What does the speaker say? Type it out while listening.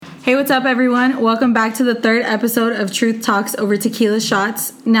Hey, what's up, everyone? Welcome back to the third episode of Truth Talks over Tequila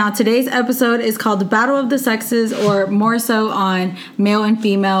Shots. Now, today's episode is called Battle of the Sexes, or more so on male and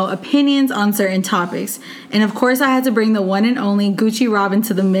female opinions on certain topics. And of course, I had to bring the one and only Gucci Rob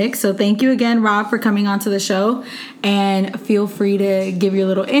into the mix. So thank you again, Rob, for coming onto the show. And feel free to give your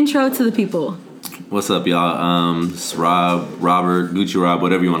little intro to the people. What's up, y'all? It's Rob, Robert, Gucci Rob,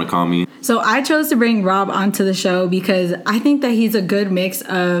 whatever you want to call me. So I chose to bring Rob onto the show because I think that he's a good mix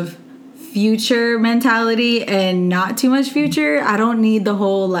of future mentality and not too much future. I don't need the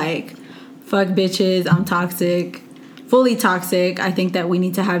whole like, fuck bitches, I'm toxic, fully toxic. I think that we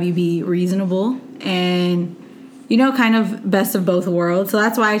need to have you be reasonable and, you know, kind of best of both worlds. So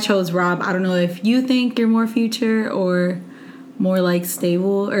that's why I chose Rob. I don't know if you think you're more future or more like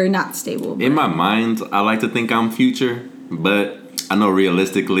stable or not stable. But. In my mind, I like to think I'm future, but I know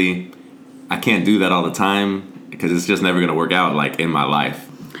realistically I can't do that all the time because it's just never going to work out like in my life.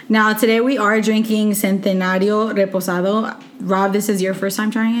 Now, today we are drinking Centenario Reposado. Rob, this is your first time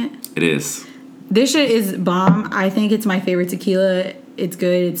trying it? It is. This shit is bomb. I think it's my favorite tequila. It's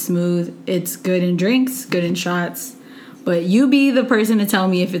good. It's smooth. It's good in drinks, good in shots. But you be the person to tell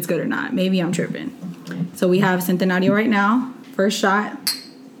me if it's good or not. Maybe I'm tripping. So we have Centenario right now. First shot.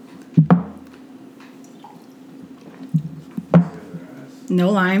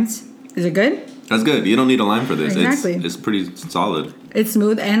 No limes. Is it good? That's good. You don't need a lime for this. Exactly. It's pretty solid. It's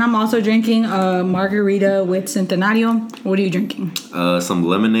smooth. And I'm also drinking a margarita with Centenario. What are you drinking? Some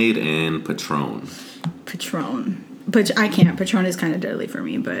lemonade and Patron. Patron. I can't. Patron is kind of deadly for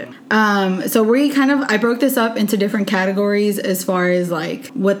me, but so I broke this up into different categories as far as like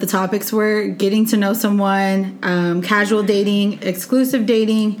what the topics were: getting to know someone, casual dating, exclusive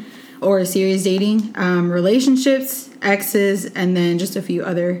dating, or serious dating, relationships, exes, and then just a few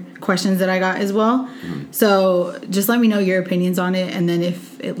other questions that I got as well. Mm-hmm. So just let me know your opinions on it, and then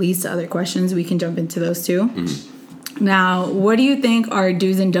if it leads to other questions, we can jump into those too. Mm-hmm. Now, what do you think are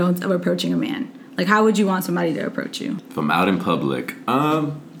do's and don'ts of approaching a man? Like, how would you want somebody to approach you? If I'm out in public,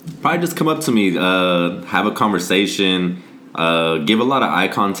 probably just come up to me, have a conversation, give a lot of eye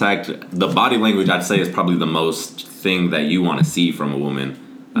contact. The body language, I'd say, is probably the most thing that you want to see from a woman.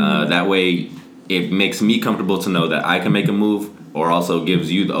 That way, it makes me comfortable to know that I can make a move, or also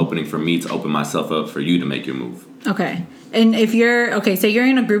gives you the opening for me to open myself up for you to make your move. Okay. And if say you're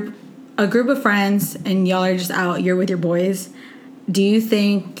in a group of friends and y'all are just out, you're with your boys, do you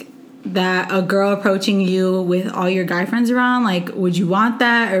think that a girl approaching you with all your guy friends around, like, would you want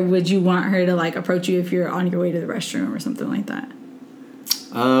that, or would you want her to like approach you if you're on your way to the restroom or something like that?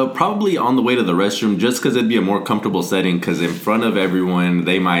 Probably on the way to the restroom, just because it'd be a more comfortable setting. Because in front of everyone,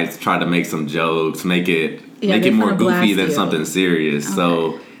 they might try to make some jokes, make it more goofy than something serious. Okay.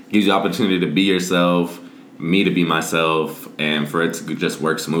 So gives you opportunity to be yourself, me to be myself, and for it to just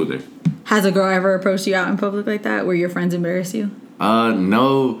work smoother. Has a girl ever approached you out in public like that, where your friends embarrass you?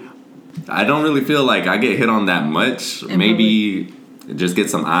 No. I don't really feel like I get hit on that much. Maybe just get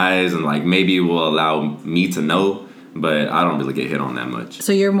some eyes and like maybe it will allow me to know, but I don't really get hit on that much.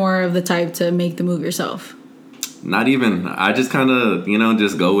 So you're more of the type to make the move yourself? Not even. I just kind of,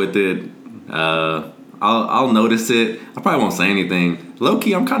 just go with it. I'll notice it. I probably won't say anything. Low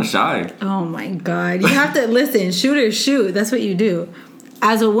key, I'm kind of shy. Oh my God. You have to listen, shoot or shoot. That's what you do.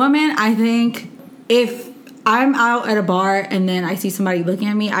 As a woman, I think if I'm out at a bar and then I see somebody looking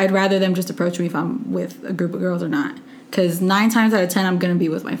at me, I'd rather them just approach me if I'm with a group of girls or not. Because 9 times out of 10, I'm going to be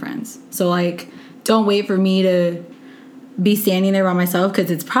with my friends. So, like, don't wait for me to be standing there by myself, because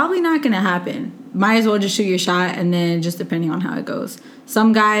it's probably not going to happen. Might as well just shoot your shot, and then just depending on how it goes.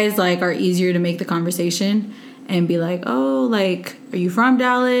 Some guys, like, are easier to make the conversation and be like, oh, like, are you from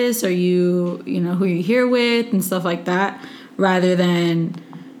Dallas? Are you, who you're here with? And stuff like that. Rather than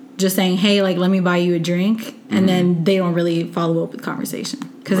just saying, hey, like, let me buy you a drink, and then they don't really follow up with conversation,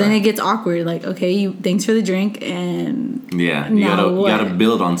 because then it gets awkward. Like, okay, thanks for the drink, and you gotta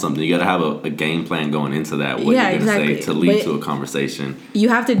build on something. You gotta have a game plan going into that. What you're gonna say to lead to a conversation. You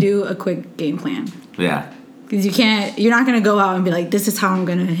have to do a quick game plan. Yeah, because you're not gonna go out and be like, this is how I'm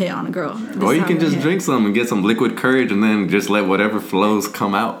gonna hit on a girl. Or you can just drink some and get some liquid courage, and then just let whatever flows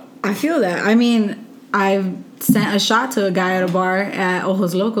come out. I feel that. I mean, I've sent a shot to a guy at a bar at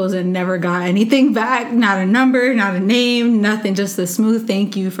Ojos Locos and never got anything back. Not a number, not a name, nothing. Just a smooth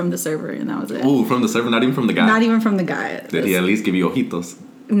thank you from the server, and that was it. Ooh, from the server? Not even from the guy? Not even from the guy. Did he at least give you ojitos?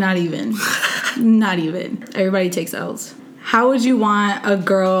 Not even. Not even. Everybody takes L's. How would you want a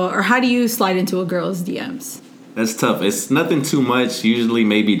girl, or how do you slide into a girl's DMs? That's tough. It's nothing too much. Usually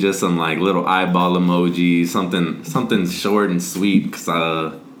maybe just some like little eyeball emoji, something short and sweet,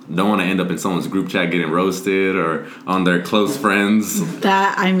 because don't want to end up in someone's group chat getting roasted or on their close friends.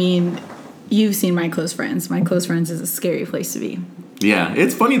 That, I mean, you've seen my close friends. My close friends is a scary place to be. Yeah,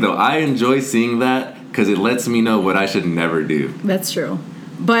 it's funny though. I enjoy seeing that because it lets me know what I should never do. That's true.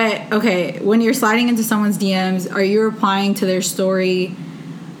 But, okay, when you're sliding into someone's DMs, are you replying to their story,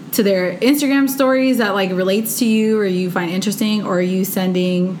 to their Instagram stories that, like, relates to you or you find interesting? Or are you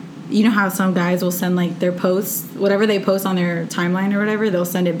sending, you know how some guys will send, like, their posts, whatever they post on their timeline or whatever, they'll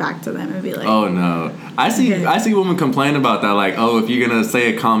send it back to them and be like... Oh, no. I see women complain about that. Like, oh, if you're going to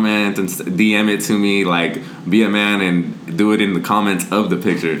say a comment and DM it to me, like, be a man and do it in the comments of the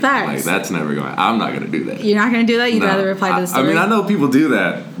picture. Facts. Like, that's never going to... I'm not going to do that. You're not going to do that? You'd rather reply to the story? I mean, I know people do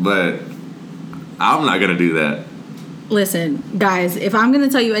that, but I'm not going to do that. Listen, guys, if I'm going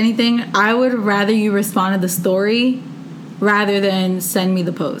to tell you anything, I would rather you respond to the story rather than send me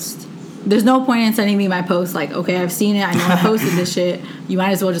the post. There's no point in sending me my post like, okay, I've seen it, I know I posted this shit. You might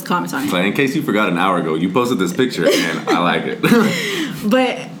as well just comment on it. Like, in case you forgot an hour ago, you posted this picture and I like it.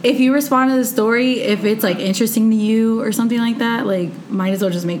 But if you respond to the story, if it's like interesting to you or something like that, like, might as well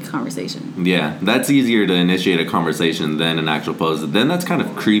just make a conversation. Yeah, that's easier to initiate a conversation than an actual post. Then that's kind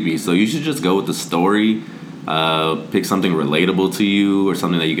of creepy. So you should just go with the story, pick something relatable to you or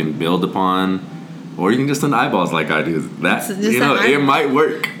something that you can build upon. Or you can just send eyeballs like I do. That, it might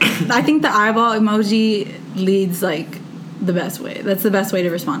work. I think the eyeball emoji leads, like, the best way. That's the best way to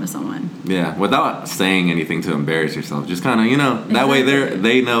respond to someone. Yeah, without saying anything to embarrass yourself. Just kind of, that way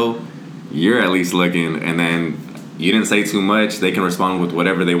they know you're at least looking, and then you didn't say too much. They can respond with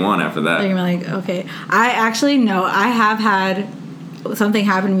whatever they want after that. They're like, okay. I actually know. I have had something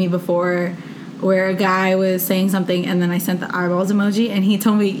happen to me before where a guy was saying something and then I sent the eyeballs emoji and he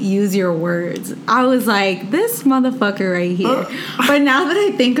told me, use your words. I was like, this motherfucker right here. But now that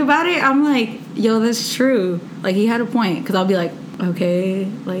I think about it, I'm like, yo, that's true. Like, he had a point. Because I'll be like, okay,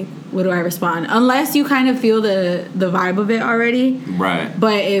 like, what do I respond? Unless you kind of feel the vibe of it already. Right.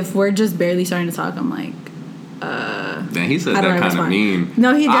 But if we're just barely starting to talk, I'm like, Man, he said that kind of mean.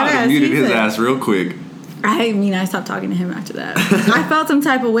 No, he did. I muted his ass real quick. I stopped talking to him after that. I felt some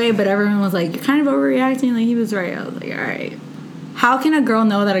type of way, but everyone was like, you're kind of overreacting. Like, he was right. I was like, all right. How can a girl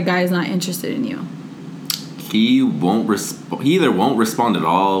know that a guy is not interested in you? He either won't respond at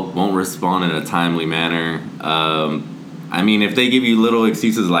all, won't respond in a timely manner. I mean, if they give you little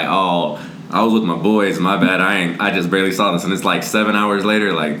excuses like, oh, I was with my boys, my bad, I just barely saw this, and it's like 7 hours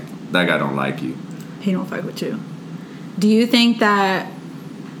later, like, that guy don't like you. He don't fuck with you. Do you think that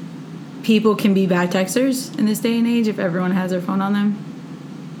people can be bad texters in this day and age if everyone has their phone on them?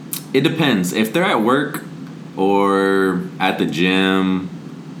 It depends. If they're at work or at the gym,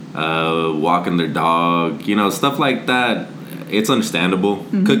 walking their dog, stuff like that, it's understandable.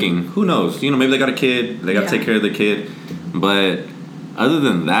 Mm-hmm. Cooking, who knows? Maybe they got a kid, they got to take care of their kid. But other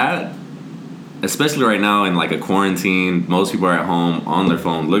than that, especially right now in like a quarantine, most people are at home on their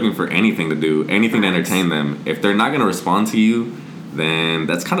phone looking for anything to do, anything to entertain them. If they're not going to respond to you, then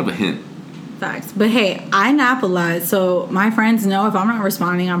that's kind of a hint. Facts. But hey, I nap a lot, so my friends know if I'm not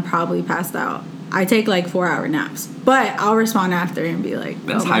responding, I'm probably passed out. I take like 4-hour naps, but I'll respond after and be like,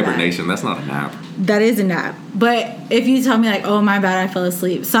 that's hibernation. That's not a nap. That is a nap. But if you tell me like, oh, my bad, I fell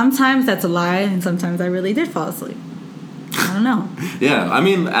asleep, sometimes that's a lie, and sometimes I really did fall asleep. I don't know. Yeah, I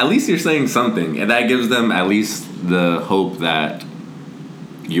mean, at least you're saying something, and that gives them at least the hope that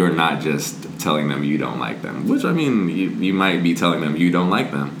you're not just telling them you don't like them. Which, I mean, you might be telling them you don't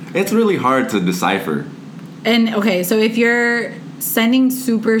like them. It's really hard to decipher. And, okay, so if you're sending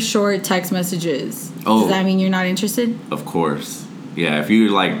super short text messages, does that mean you're not interested? Of course. Yeah, if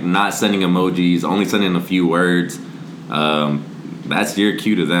you're, like, not sending emojis, only sending a few words, that's your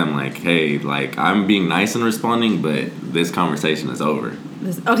cue to them. Like, hey, like, I'm being nice and responding, but this conversation is over.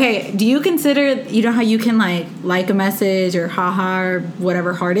 Okay, do you consider, how you can, like a message or haha or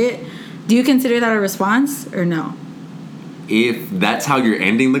whatever, heart it? Do you consider that a response or no? If that's how you're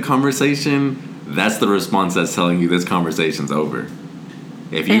ending the conversation, that's the response that's telling you this conversation's over.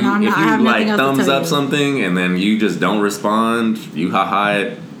 If you like thumbs up something and then you just don't respond, you haha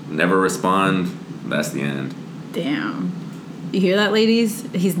it, never respond, that's the end. Damn. You hear that, ladies?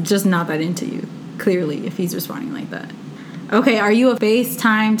 He's just not that into you, clearly, if he's responding like that. Okay, are you a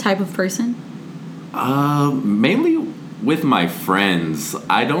FaceTime type of person? Mainly with my friends.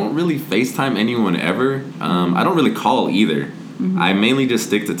 I don't really FaceTime anyone ever. I don't really call either. Mm-hmm. I mainly just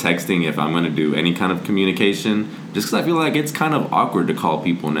stick to texting if I'm going to do any kind of communication. Just because I feel like it's kind of awkward to call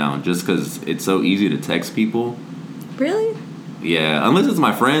people now. Just because it's so easy to text people. Really? Yeah, unless it's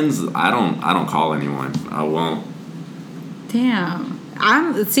my friends, I don't call anyone. I won't. Damn.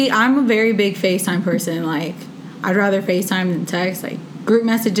 I'm a very big FaceTime person. Like, I'd rather FaceTime than text. Like, group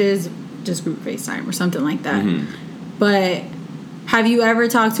messages, just group FaceTime or something like that. Mm-hmm. But have you ever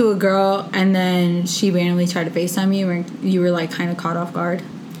talked to a girl and then she randomly tried to FaceTime you and you were like kind of caught off guard?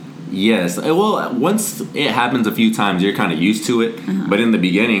 Yes. Well, once it happens a few times, you're kind of used to it. But in the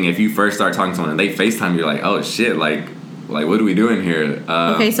beginning, if you first start talking to someone and they FaceTime, you're like, oh shit, like what are we doing here?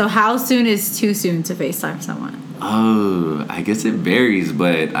 Okay, so how soon is too soon to FaceTime someone? Oh, I guess it varies,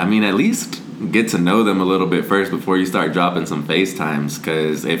 but I mean, at least get to know them a little bit first before you start dropping some FaceTimes.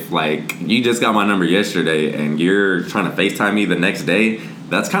 Because if like you just got my number yesterday and you're trying to FaceTime me the next day,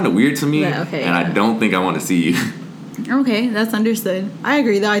 that's kind of weird to me. Yeah, okay, and I don't think I want to see you. Okay, that's understood. I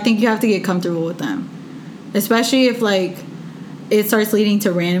agree, though. I think you have to get comfortable with them. Especially if, like, it starts leading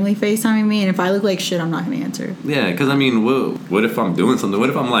to randomly FaceTiming me, and if I look like shit, I'm not going to answer. Yeah, because, I mean, what if I'm doing something? What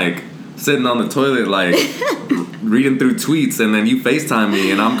if I'm, like, sitting on the toilet, like, reading through tweets, and then you FaceTime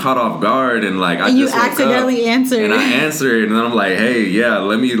me, and I'm caught off guard, and, like, and you accidentally answer. And I answer, and then I'm like, hey, yeah,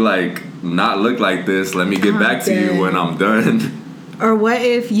 let me, like, not look like this. Let me get back to you when I'm done. Or what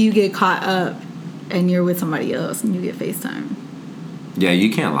if you get caught up and you're with somebody else and you get FaceTime? Yeah,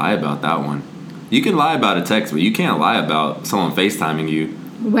 you can't lie about that one. You can lie about a text, but you can't lie about someone FaceTiming you.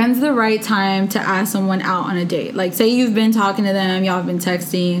 When's the right time to ask someone out on a date? Like, say you've been talking to them, y'all have been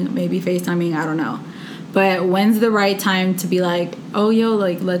texting, maybe FaceTiming, I don't know. But when's the right time to be like, oh, yo,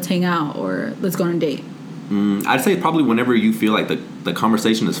 like, let's hang out or let's go on a date? I'd say probably whenever you feel like the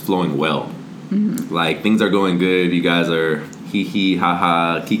conversation is flowing well. Mm-hmm. Like, things are going good, you guys are hee ha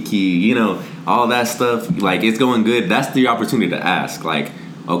ha, kiki, you know, all that stuff. Like, it's going good. That's the opportunity to ask. Like,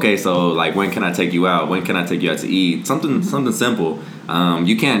 okay, so, like, when can I take you out? When can I take you out to eat? Something simple.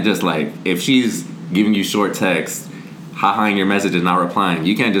 You can't just, like, if she's giving you short text, ha-haing your message and not replying,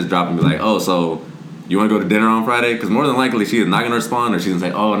 you can't just drop and be like, oh, so you want to go to dinner on Friday? Because more than likely she is not going to respond, or she's going to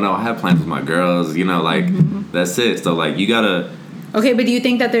say, oh, no, I have plans with my girls. You know, like, that's it. So, like, you got to... Okay, but do you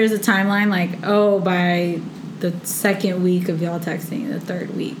think that there's a timeline, like, oh, by the second week of y'all texting, the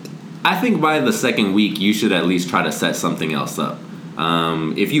third week? I think by the second week, you should at least try to set something else up.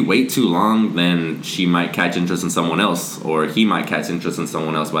 If you wait too long, then she might catch interest in someone else, or he might catch interest in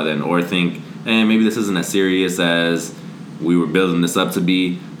someone else by then, or think, maybe this isn't as serious as we were building this up to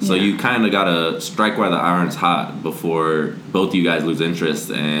be. So you kind of got to strike while the iron's hot before both of you guys lose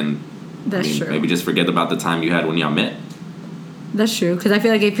interest, and That's true. Maybe just forget about the time you had when y'all met. That's true, because I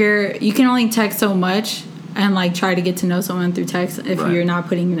feel like if you can only text so much and, like, try to get to know someone through text if you're not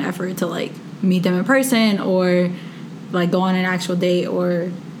putting an effort to, like, meet them in person or, like, go on an actual date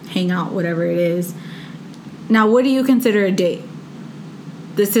or hang out, whatever it is. Now, what do you consider a date?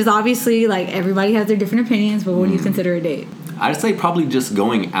 This is obviously, like, everybody has their different opinions, but what do you consider a date? I'd say probably just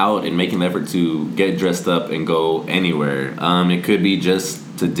going out and making the effort to get dressed up and go anywhere. It could be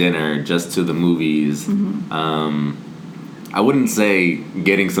just to dinner, just to the movies. I wouldn't say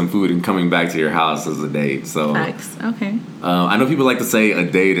getting some food and coming back to your house is a date. So, Facts. Okay. I know people like to say a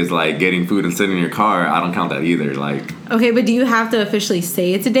date is like getting food and sitting in your car. I don't count that either. Like, okay, but do you have to officially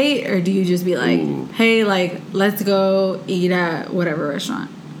say it's a date, or do you just be like, hey, like, let's go eat at whatever restaurant?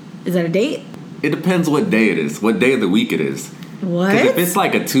 Is that a date? It depends what day it is, what day of the week it is. What? Because if it's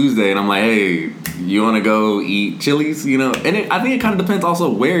like a Tuesday and I'm like, hey, you want to go eat Chili's, you know? And I think it kind of depends also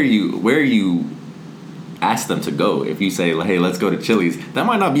where you ask them to go. If you say, hey, let's go to Chili's, that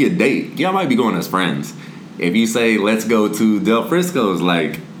might not be a date. Y'all might be going as friends. If you say, let's go to Del Frisco's,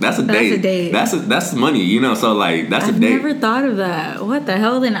 like, that's a date. That's a date. That's money, you know? So, like, that's a date. I've never thought of that. What the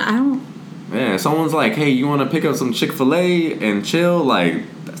hell? Then I don't... Yeah, someone's like, hey, you want to pick up some Chick-fil-A and chill?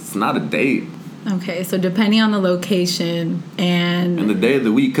 Like, that's not a date. Okay, so depending on the location and the day of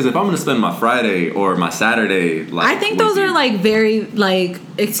the week, because if I'm going to spend my Friday or my Saturday, like, I think those are, like, very, like,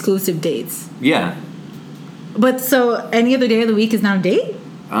 exclusive dates. Yeah. But so any other day of the week is not a date?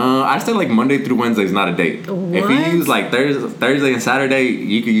 I'd say like Monday through Wednesday is not a date. What? If you use like Thursday and Saturday,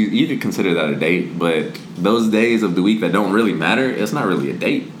 you could consider that a date. But those days of the week that don't really matter, it's not really a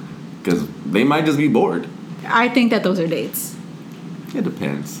date because they might just be bored. I think that those are dates. It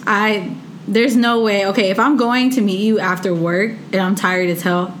depends. There's no way. Okay, if I'm going to meet you after work and I'm tired as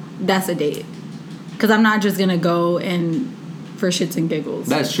hell, that's a date. Because I'm not just gonna go and for shits and giggles.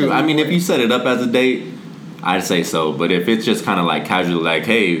 That's true. I mean, if you set it up as a date, I'd say so. But if it's just kind of like casual, like,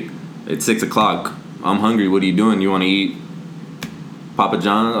 hey, it's 6 o'clock, I'm hungry, what are you doing? You want to eat Papa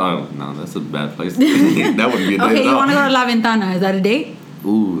John's? Oh, no, that's a bad place. That wouldn't be a date. Okay, you want to go to La Ventana. Is that a date?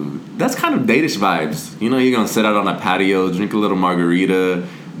 Ooh, that's kind of date-ish vibes. You know, you're going to sit out on a patio, drink a little margarita,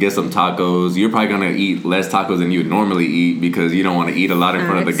 get some tacos. You're probably going to eat less tacos than you would normally eat because you don't want to eat a lot in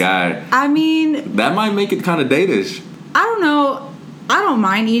front of the guy. I mean... That might make it kind of date-ish. I don't know. I don't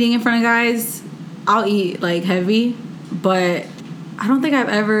mind eating in front of guys. I'll eat, like, heavy, but I don't think I've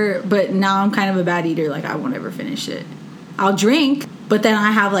ever, but now I'm kind of a bad eater. Like, I won't ever finish it. I'll drink, but then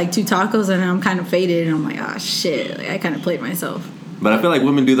I have like 2 tacos and I'm kind of faded and I'm like, ah, shit. Like, I kind of played myself. But I feel like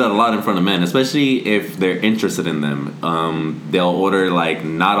women do that a lot in front of men, especially if they're interested in them. They'll order like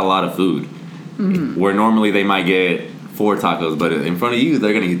not a lot of food, where normally they might get 4 tacos, but in front of you,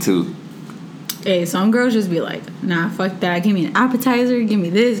 they're gonna eat 2. Hey, some girls just be like, nah, fuck that. Give me an appetizer. Give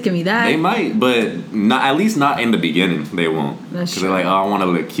me this. Give me that. They might, but not, at least not in the beginning. They won't. That's true. They're like, oh, I want to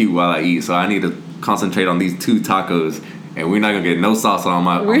look cute while I eat, so I need to concentrate on these 2 tacos, and we're not gonna get no sauce on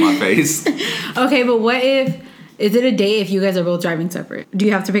my face. Okay, but what if? Is it a date if you guys are both driving separate? Do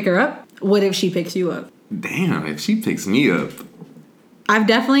you have to pick her up? What if she picks you up? Damn, if she picks me up. I've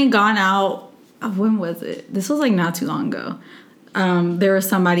definitely gone out. When was it? This was like not too long ago. There was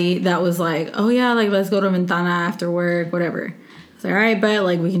somebody that was like, oh yeah, like let's go to Ventana after work, whatever. I was like, all right, but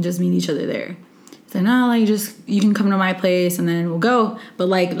like we can just meet each other there. So no, like just you can come to my place and then we'll go. But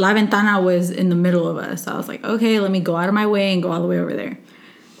like La Ventana was in the middle of us. So I was like, okay, let me go out of my way and go all the way over there.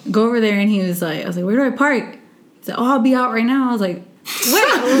 Go over there and he was like, I was like, where do I park? He said, oh, I'll be out right now. I was like,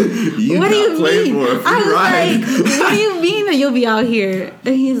 what do you mean? I was like, what do you mean that you'll be out here?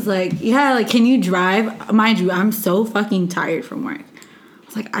 And he's like, yeah, like, can you drive? Mind you, I'm so fucking tired from work. I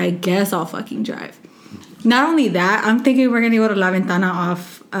was like, I guess I'll fucking drive. Not only that, I'm thinking we're going to go to La Ventana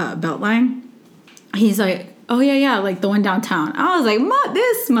off Beltline. He's like, oh, yeah, like the one downtown. I was like,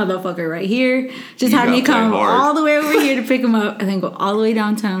 this motherfucker right here just had me come all the way over here to pick him up and then go all the way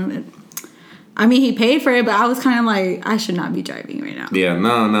downtown. I mean, he paid for it, but I was kind of like, I should not be driving right now. Yeah,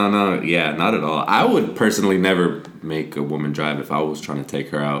 no. Yeah, not at all. I would personally never make a woman drive if I was trying to take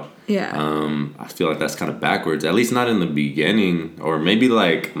her out. Yeah. I feel like that's kind of backwards. At least not in the beginning, or maybe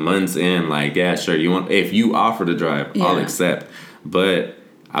like months in. Like, yeah, sure, if you offer to drive, I'll accept. But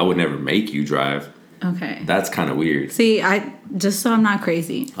I would never make you drive. Okay. That's kind of weird. See, just so I'm not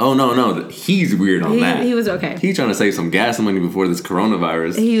crazy. Oh, no. He's weird on that. He was okay. He's trying to save some gas money before this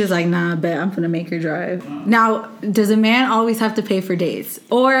coronavirus. He was like, nah, bet I'm going to make her drive. Now, does a man always have to pay for dates?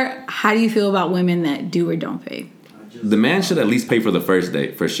 Or how do you feel about women that do or don't pay? The man should at least pay for the first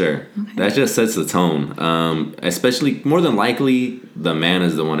date, for sure. Okay. That just sets the tone. Especially, more than likely, the man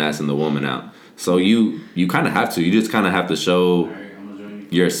is the one asking the woman out. So you kind of have to. You just kind of have to show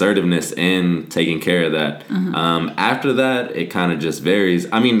your assertiveness in taking care of that. After that, it kind of just varies.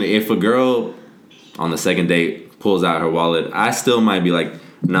 I mean, if a girl on the second date pulls out her wallet, I still might be like,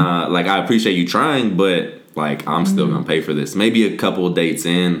 nah, like I appreciate you trying, but like I'm still gonna pay for this. Maybe a couple of dates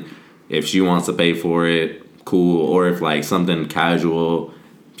in, if she wants to pay for it, cool. Or if like something casual,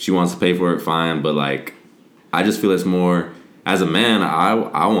 she wants to pay for it, fine. But like, I just feel it's more, as a man,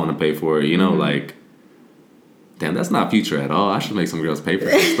 I want to pay for it, you know, like, damn, that's not Future at all. I should make some girls pay for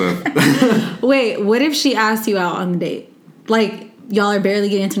this stuff. Wait, what if she asked you out on the date? Like, y'all are barely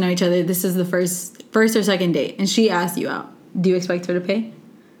getting to know each other. This is the first or second date, and she asked you out. Do you expect her to pay?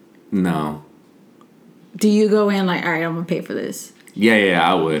 No. Do you go in like, all right, I'm going to pay for this? Yeah,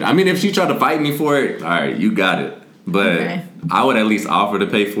 I would. I mean, if she tried to fight me for it, all right, you got it. But I would at least offer to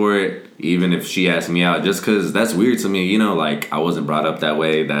pay for it, even if she asked me out, just because that's weird to me. You know, like, I wasn't brought up that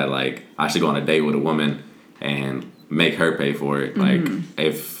way, that, like, I should go on a date with a woman and make her pay for it. Like,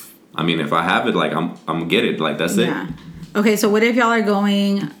 if I have it, like, I'm gonna get it. Like, that's it. Okay, so what if y'all are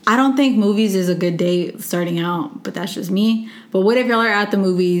going, I don't think movies is a good date starting out, but that's just me. But what if y'all are at the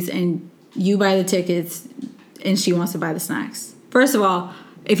movies and you buy the tickets and she wants to buy the snacks? First of all,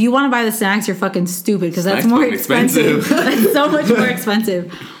 if you want to buy the snacks, you're fucking stupid because that's more expensive. That's so much more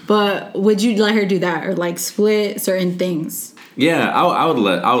expensive. But would you let her do that or like split certain things? Yeah, I would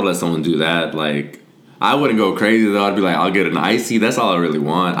let someone do that. Like, I wouldn't go crazy though. I'd be like, I'll get an icy. That's all I really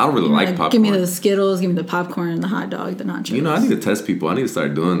want. I don't really like popcorn. Give me the Skittles. Give me the popcorn, the hot dog, the nachos. You know, I need to test people. I need to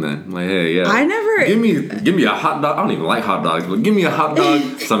start doing that. I'm like, hey, yeah. I never. Give me a hot dog. I don't even like hot dogs, but give me a hot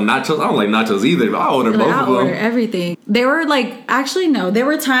dog, some nachos. I don't like nachos either, but I'll order both of them. I order everything. They were like, actually, no. There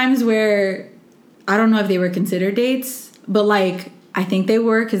were times where, I don't know if they were considered dates, but like, I think they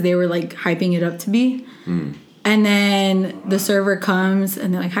were because they were like hyping it up to be. And then the server comes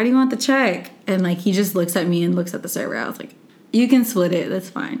and they're like, how do you want the check? And like, he just looks at me and looks at the server. I was like, you can split it. That's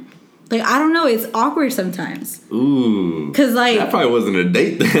fine. Like, I don't know. It's awkward sometimes. Ooh. Because like. That probably wasn't a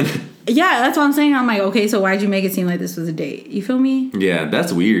date then. Yeah, that's what I'm saying. I'm like, okay, so why'd you make it seem like this was a date? You feel me? Yeah,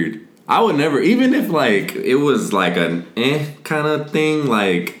 that's weird. I would never, even if like it was like an kind of thing,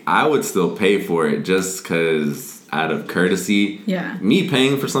 like I would still pay for it just because out of courtesy. Yeah. Me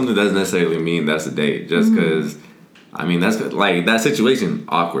paying for something doesn't necessarily mean that's a date. Just because, I mean, that's like that situation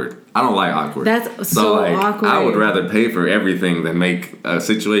awkward. I don't like awkward. That's so like, awkward. I would rather pay for everything than make a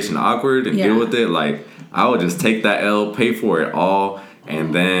situation awkward and deal with it. Like, I would just take that L, pay for it all,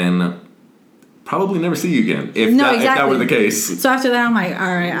 and then probably never see you again if that were the case. So after that, I'm like,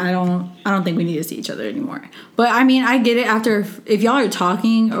 all right, I don't think we need to see each other anymore. But I mean, I get it. After if y'all are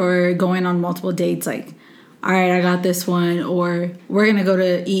talking or going on multiple dates, like, all right, I got this one, or we're gonna go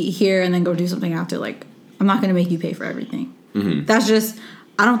to eat here and then go do something after. Like, I'm not gonna make you pay for everything. Mm-hmm. That's just.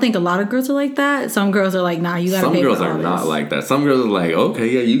 I don't think a lot of girls are like that. Some girls are like, nah, you gotta pay for all this. Some girls are not like that. Some girls are like, okay,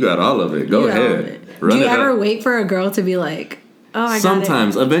 yeah, you got all of it. Go ahead. Do you ever wait for a girl to be like, oh, I got it?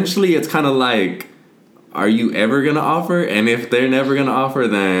 Sometimes. Eventually, it's kind of like, are you ever going to offer? And if they're never going to offer,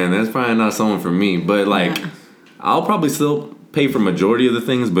 then that's probably not someone for me. But, like, I'll probably still pay for majority of the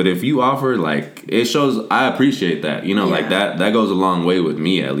things. But if you offer, like, it shows I appreciate that. You know, like, that goes a long way with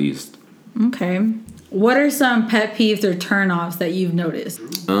me, at least. Okay. What are some pet peeves or turnoffs that you've noticed?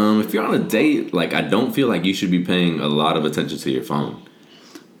 If you're on a date, like, I don't feel like you should be paying a lot of attention to your phone.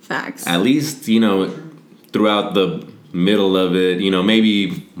 Facts. At least, you know, throughout the middle of it, you know,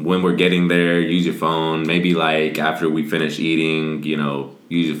 maybe when we're getting there, use your phone. Maybe, like, after we finish eating, you know,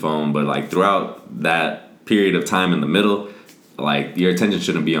 use your phone. But, like, throughout that period of time in the middle, like, your attention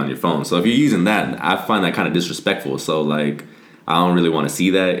shouldn't be on your phone. So if you're using that, I find that kind of disrespectful. So, like, I don't really want to see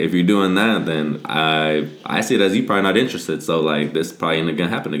that. If you're doing that, then I see it as you probably not interested. So, like, this probably ain't gonna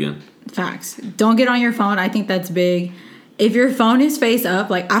happen again. Facts. Don't get on your phone. I think that's big. If your phone is face up,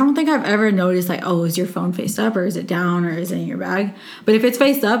 like, I don't think I've ever noticed, like, oh, is your phone face up or is it down or is it in your bag? But if it's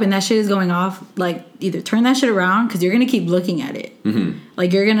face up and that shit is going off, like, either turn that shit around because you're gonna keep looking at it. Mm-hmm.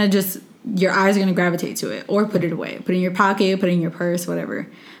 Like, you're gonna just, your eyes are gonna gravitate to it, or put it away. Put it in your pocket, put it in your purse, whatever.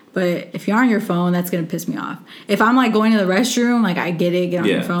 But if you're on your phone, that's going to piss me off. If I'm, like, going to the restroom, like, I get it, get on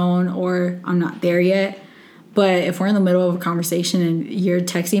your phone, or I'm not there yet. But if we're in the middle of a conversation and you're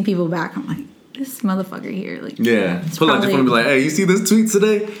texting people back, I'm like, this motherfucker here. Like, yeah. Pull out your phone and be like, hey, you see this tweet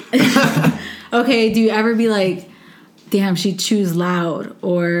today? Okay, do you ever be like, damn, she chews loud?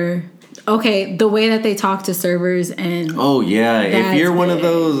 Or, okay, the way that they talk to servers and... Oh, yeah. If you're one of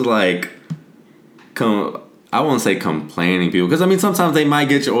those, like, I won't say complaining people, because I mean sometimes they might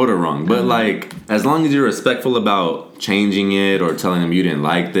get your order wrong, but like as long as you're respectful about changing it or telling them you didn't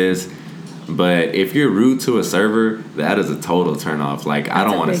like this. But if you're rude to a server, that is a total turn off. Like, I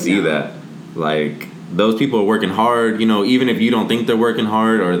don't want to see that. Like, those people are working hard, you know, even if you don't think they're working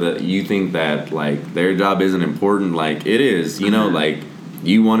hard or that you think that like their job isn't important, like it is, you know, like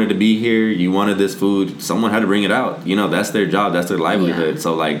you wanted to be here, you wanted this food, someone had to bring it out, you know, that's their job, that's their livelihood.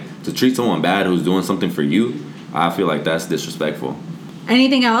 So like to treat someone bad who's doing something for you, I feel like that's disrespectful.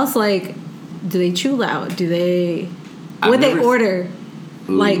 Anything else? Like, do they chew loud? Do they they order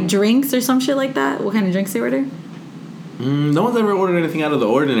like drinks or some shit like that? What kind of drinks they order? No one's ever ordered anything out of the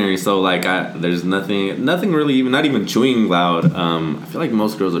ordinary, so like there's nothing really, even not even chewing loud. I feel like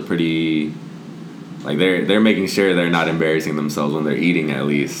most girls are pretty, like they're making sure they're not embarrassing themselves when they're eating, at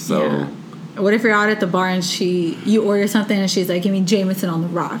least. So yeah. What if you're out at the bar and you order something and she's like, give me Jameson on the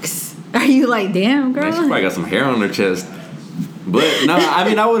rocks? Are you like, damn, girl? Man, she probably got some hair on her chest. But no, I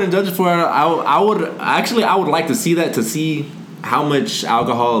mean, I wouldn't judge it for her. I would like to see that, to see how much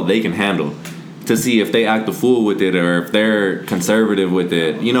alcohol they can handle, to see if they act a fool with it or if they're conservative with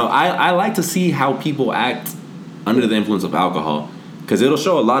it. You know, I like to see how people act under the influence of alcohol, because it'll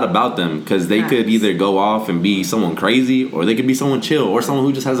show a lot about them, because they could either go off and be someone crazy, or they could be someone chill, or someone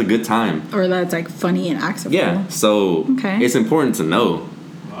who just has a good time. Or that's like funny and acts a fool. Yeah, so it's important to know.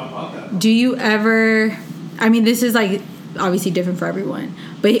 Do you ever, I mean, this is like obviously different for everyone,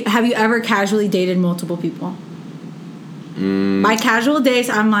 but have you ever casually dated multiple people? By casual dates,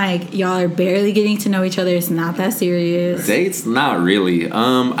 I'm like, y'all are barely getting to know each other. It's not that serious. Dates, not really.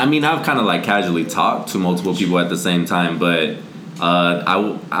 I mean, I've kind of like casually talked to multiple people at the same time, but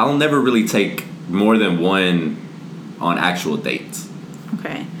I'll never really take more than one on actual dates.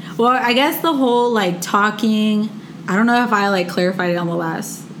 Okay. Well, I guess the whole like talking, I don't know if I like clarified it on the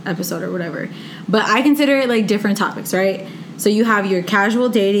last episode or whatever, but I consider it like different topics, right? So you have your casual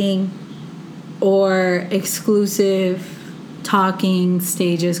dating or exclusive talking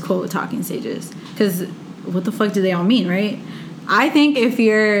stages, quote talking stages, because what the fuck do they all mean, right? I think if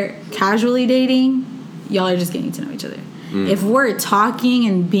you're casually dating, y'all are just getting to know each other. If we're talking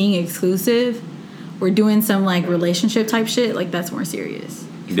and being exclusive, we're doing some like relationship type shit, like that's more serious.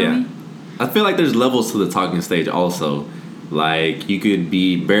 You feel me? I feel like there's levels to the talking stage also. Like, you could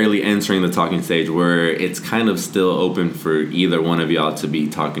be barely entering the talking stage where it's kind of still open for either one of y'all to be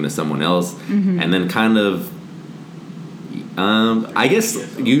talking to someone else. And then kind of, I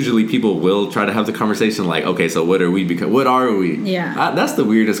guess usually people will try to have the conversation like, okay, so what are we? Because what are we? Yeah. That's the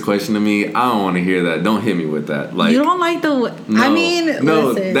weirdest question to me. I don't want to hear that. Don't hit me with that. Like, you don't like the. No, I mean, no,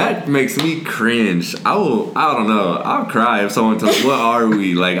 listen. that makes me cringe. I don't know. I'll cry if someone tells, "What are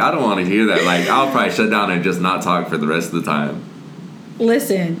we?" Like, I don't want to hear that. Like, I'll probably shut down and just not talk for the rest of the time.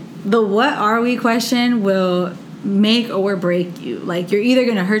 Listen, the "what are we" question will make or break you. Like, you're either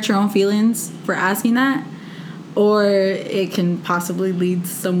gonna hurt your own feelings for asking that, or it can possibly lead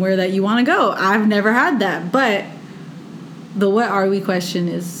somewhere that you want to go. I've never had that, but the "what are we" question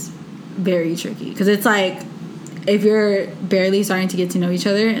is very tricky because it's like if you're barely starting to get to know each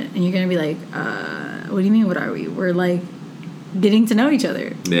other and you're gonna be like, what do you mean what are we? We're like getting to know each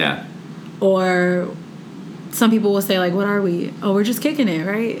other. Yeah. Or some people will say like, what are we? Oh, we're just kicking it,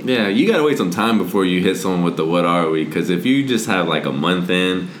 right? Yeah, you gotta wait some time before you hit someone with the "what are we?" Because if you just have like a month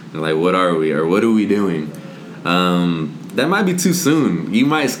in and like, what are we or what are we doing? That might be too soon. You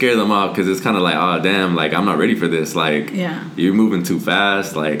might scare them off because it's kind of like, oh damn, like I'm not ready for this. Like, yeah, you're moving too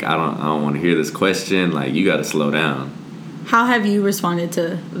fast. Like I don't want to hear this question. Like you got to slow down. How have you responded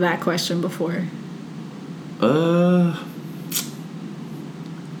to that question before?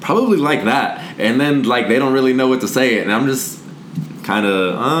 Probably like that, and then like they don't really know what to say, and I'm just kind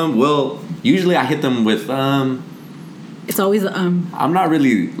of well. Usually I hit them with It's always I'm not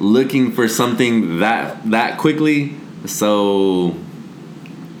really looking for something that quickly. So,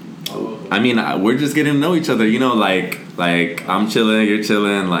 I mean, we're just getting to know each other, you know, like I'm chilling, you're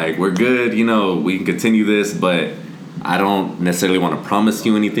chilling, like we're good, you know, we can continue this, but I don't necessarily want to promise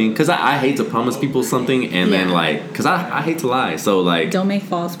you anything because I hate to promise people something and then like, because I hate to lie. So like, don't make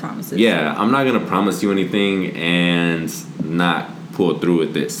false promises. Yeah, I'm not going to promise you anything and not pull through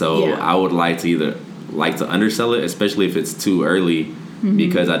with it. So I would like to undersell it, especially if it's too early.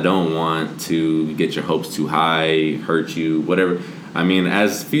 Because I don't want to get your hopes too high, hurt you, whatever. I mean,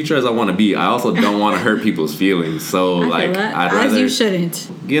 as future as I want to be, I also don't want to hurt people's feelings. So, like, I'd rather... As you shouldn't.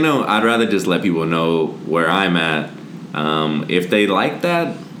 You know, I'd rather just let people know where I'm at. If they like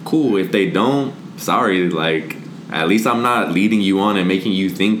that, cool. If they don't, sorry. Like, at least I'm not leading you on and making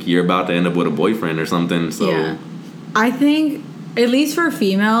you think you're about to end up with a boyfriend or something. So, yeah. I think, at least for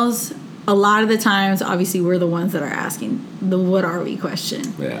females... A lot of the times, obviously, we're the ones that are asking the "what are we" question.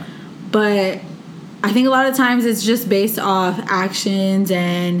 Yeah. But I think a lot of times it's just based off actions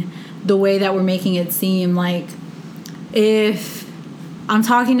and the way that we're making it seem. Like, if I'm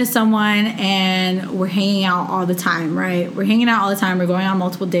talking to someone and we're hanging out all the time, right? We're hanging out all the time. We're going on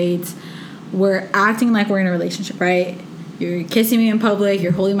multiple dates. We're acting like we're in a relationship, right? You're kissing me in public.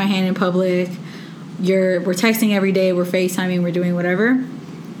 You're holding my hand in public. We're texting every day. We're FaceTiming. We're doing whatever.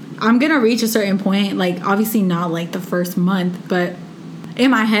 I'm going to reach a certain point, like, obviously not, like, the first month, but in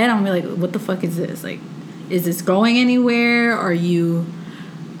my head, I'm going to be like, what the fuck is this? Like, is this going anywhere? Are you...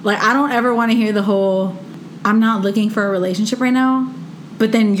 Like, I don't ever want to hear the whole, I'm not looking for a relationship right now,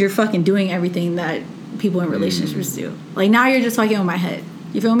 but then you're fucking doing everything that people in relationships do. Like, now you're just fucking with my head.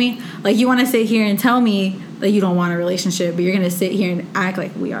 You feel me? Like, you want to sit here and tell me that you don't want a relationship, but you're going to sit here and act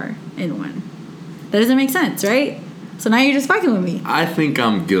like we are in one. That doesn't make sense, right? So now you're just fucking with me. I think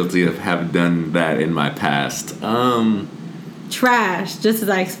I'm guilty of having done that in my past. Trash, just as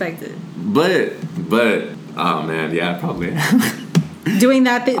I expected. But oh man, yeah, probably. Doing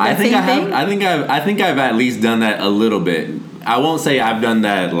that thing. I think I've at least done that a little bit. I won't say I've done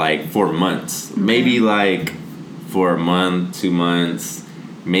that like for months. Okay. Maybe like for a month, 2 months.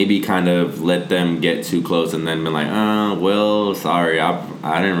 Maybe kind of let them get too close and then be like, well, sorry,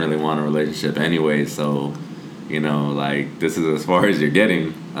 I didn't really want a relationship anyway, so. You know, like, this is as far as you're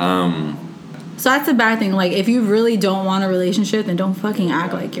getting. So that's a bad thing. Like, if you really don't want a relationship, then don't fucking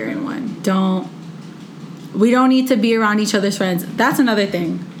act like you're in one. We don't need to be around each other's friends. That's another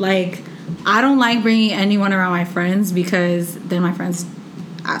thing. Like, I don't like bringing anyone around my friends because then my friends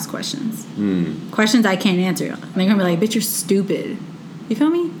ask questions. Questions I can't answer. And they're going to be like, bitch, you're stupid. You feel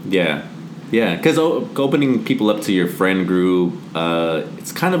me? Yeah. Yeah, because opening people up to your friend group,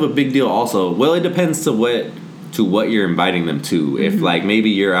 it's kind of a big deal also. Well, it depends to what you're inviting them to. Mm-hmm. If, like, maybe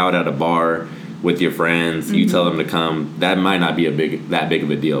you're out at a bar with your friends, you tell them to come, that might not be that big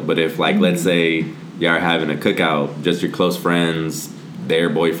of a deal. But if, like, let's say y'all are having a cookout, just your close friends, their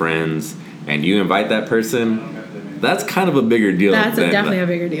boyfriends, and you invite that person, that's kind of a bigger deal. That's definitely a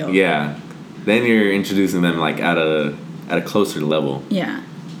bigger deal. Yeah. Then you're introducing them, like, at a closer level. Yeah.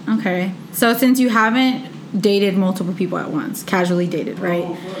 Okay. So since you haven't dated multiple people at once, casually dated,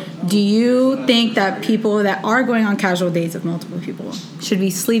 right? Do you think that people that are going on casual dates with multiple people should be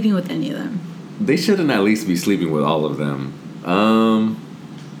sleeping with any of them? They shouldn't at least be sleeping with all of them.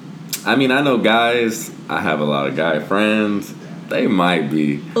 I mean, I know guys, I have a lot of guy friends. They might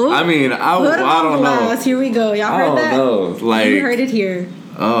be. Ooh, I mean, I don't know. Here we go. Y'all heard that? I don't know. Like, you heard it here.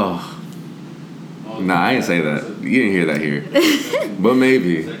 Oh. Nah, I didn't say that. You didn't hear that here. But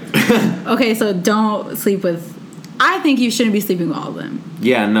maybe. Okay, so don't sleep with... I think you shouldn't be sleeping with all of them.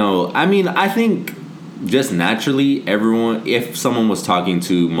 Yeah, no. I mean, I think just naturally, everyone... If someone was talking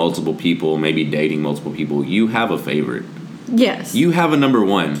to multiple people, maybe dating multiple people, you have a favorite. Yes. You have a number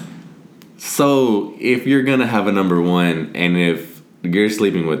one. So, if you're going to have a number one, and if you're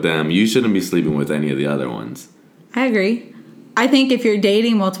sleeping with them, you shouldn't be sleeping with any of the other ones. I agree. I think if you're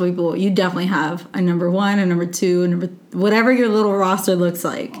dating multiple people, you definitely have a number one, a number two, whatever your little roster looks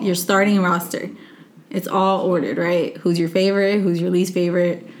like, your starting roster. It's all ordered, right? Who's your favorite? Who's your least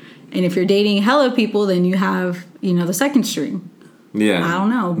favorite? And if you're dating hella people, then you have, the second string. Yeah. I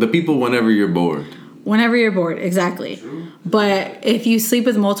don't know. The people whenever you're bored. Whenever you're bored, exactly. But if you sleep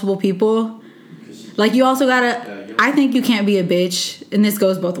with multiple people, like, you also gotta... I think you can't be a bitch, and this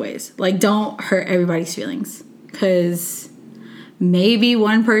goes both ways. Like, don't hurt everybody's feelings. Because maybe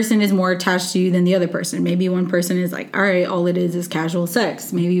one person is more attached to you than the other person. Maybe one person is like, all right, all it is casual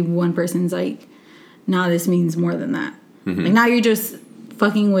sex. Maybe one person's like, nah, this means more than that. Mm-hmm. Like, now you're just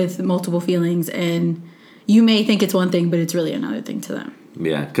fucking with multiple feelings, and you may think it's one thing, but it's really another thing to them.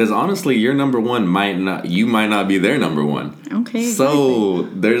 Yeah, because honestly, your number one might not be their number one. Okay. So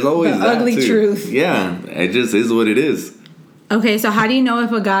exactly. There's always the that ugly too. truth. Yeah, it just is what it is. Okay, so how do you know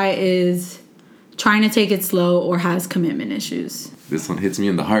if a guy is trying to take it slow or has commitment issues? This one hits me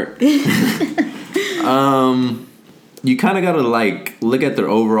in the heart. You kind of gotta look at their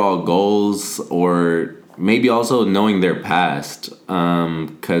overall goals, or maybe also knowing their past,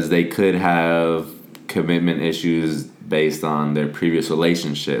 because they could have commitment issues based on their previous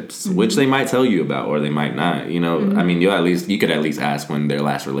relationships, mm-hmm. which they might tell you about or they might not. Mm-hmm. I mean, you could at least ask when their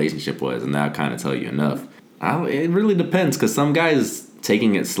last relationship was, and that'll kind of tell you enough. It really depends, because some guys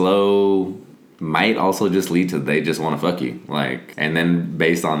taking it slow might also just lead to they just want to fuck you, and then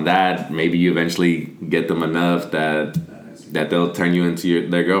based on that, maybe you eventually get them enough that they'll turn you into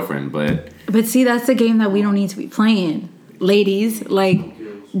their girlfriend. But see, that's the game that we don't need to be playing, ladies.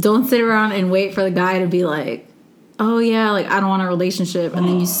 Don't sit around and wait for the guy to be like, oh yeah, I don't want a relationship, and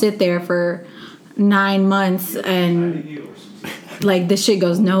then you sit there for 9 months and this shit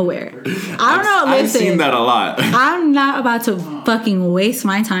goes nowhere. I don't know. Listen, I've seen that a lot. I'm not about to fucking waste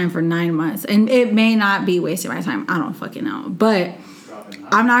my time for 9 months, and it may not be wasting my time. I don't fucking know, but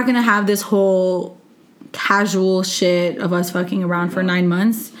I'm not gonna have this whole casual shit of us fucking around for 9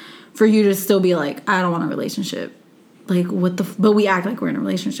 months for you to still be like, I don't want a relationship. But we act like we're in a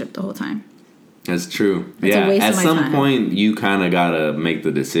relationship the whole time. That's true. It's a waste at of my some time. point you kind of gotta make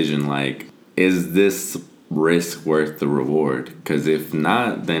the decision, is this risk worth the reward? Because if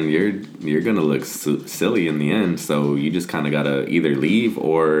not, then you're gonna look silly in the end. So you just kind of gotta either leave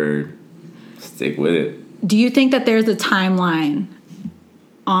or stick with it. Do you think that there's a timeline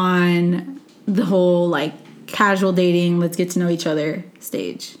on the whole casual dating, let's get to know each other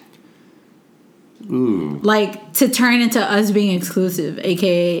stage? Ooh. To turn into us being exclusive,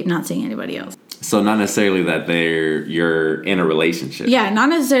 aka not seeing anybody else. So not necessarily that you're in a relationship. Yeah, not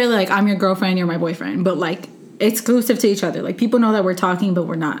necessarily I'm your girlfriend, you're my boyfriend, but exclusive to each other. People know that we're talking, but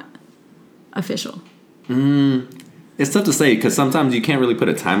we're not official. It's tough to say, because sometimes you can't really put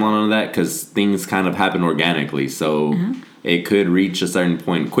a timeline on that, because things kind of happen organically. So it could reach a certain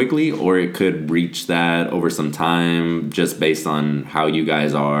point quickly, or it could reach that over some time, just based on how you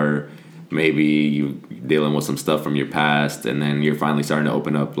guys are. Maybe you dealing with some stuff from your past, and then you're finally starting to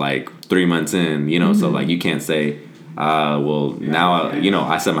open up 3 months in, mm-hmm. So you can't say, well, now,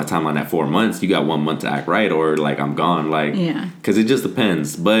 I set my timeline at 4 months. You got 1 month to act right, or I'm gone. Because it just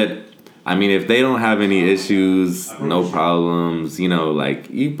depends. But I mean, if they don't have any issues, no problems,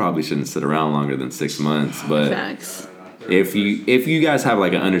 you probably shouldn't sit around longer than 6 months. But facts. If you guys have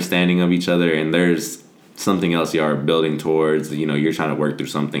an understanding of each other, and there's something else you are building towards, you're trying to work through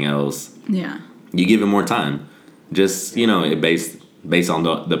something else. Yeah. You give it more time. Just, it based on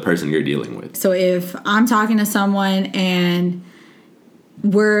the person you're dealing with. So if I'm talking to someone and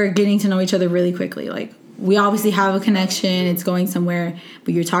we're getting to know each other really quickly, we obviously have a connection, it's going somewhere,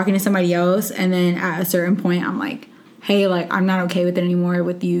 but you're talking to somebody else, and then at a certain point I'm like, hey, I'm not okay with it anymore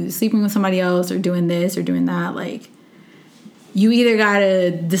with you sleeping with somebody else or doing this or doing that. You either gotta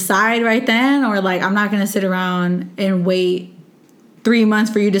decide right then, or I'm not gonna sit around and wait 3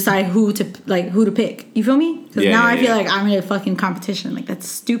 months for you to decide who to pick. You feel me? Because now I feel like I'm in a fucking competition. That's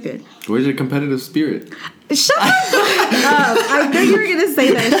stupid. Where's your competitive spirit? Shut up! I knew you were gonna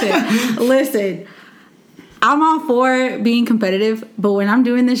say that shit. Listen, I'm all for being competitive, but when I'm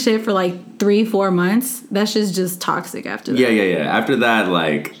doing this shit for like 3-4 months, that's just toxic after that. Yeah. After that,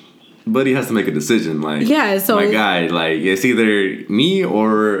 like, buddy has to make a decision. Like, yeah, so my guy, like, it's either me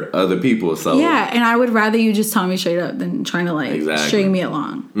or other people. So yeah, and I would rather you just tell me straight up than trying to like string me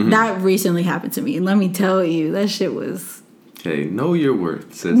along. Mm-hmm. That recently happened to me, and let me tell you, that shit was. Okay, know your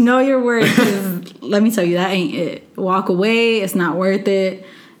worth, sis. Know your worth. 'Cause let me tell you, that ain't it. Walk away. It's not worth it.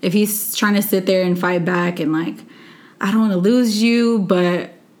 If he's trying to sit there and fight back and like, I don't want to lose you,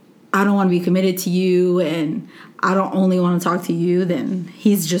 but I don't want to be committed to you, and I don't only want to talk to you, then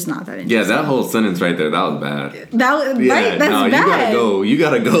he's just not that interested. Yeah, that whole sentence right there, that was bad. That was right. That's bad. You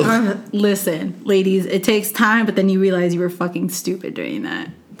gotta go. Listen, ladies, it takes time, but then you realize you were fucking stupid doing that,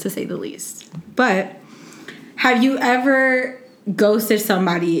 to say the least. But have you ever ghosted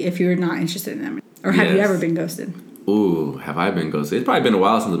somebody if you're not interested in them, or have you ever been ghosted? Ooh, have I been ghosted? It's probably been a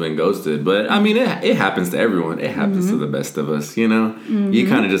while since I've been ghosted, but I mean, it happens to everyone. It happens to the best of us, you know? Mm-hmm. You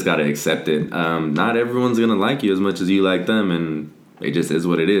kind of just got to accept it. Not everyone's going to like you as much as you like them, and it just is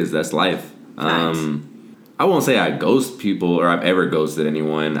what it is. That's life. I won't say I ghost people or I've ever ghosted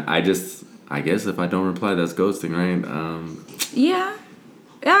anyone. I guess if I don't reply, that's ghosting, right? Yeah,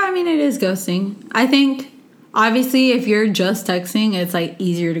 I mean, it is ghosting. I think... Obviously, if you're just texting, it's like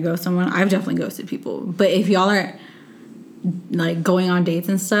easier to ghost someone. I've definitely ghosted people. But if y'all are like going on dates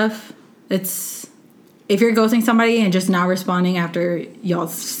and stuff, if you're ghosting somebody and just not responding after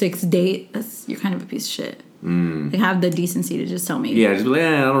y'all's 6th date, you're kind of a piece of shit. They have the decency to just tell me. Yeah, just be like,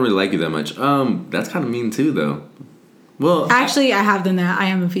 I don't really like you that much. That's kind of mean too, though. Well, actually, I have done that. I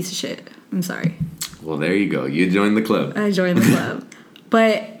am a piece of shit. I'm sorry. Well, there you go. You joined the club. I joined the club.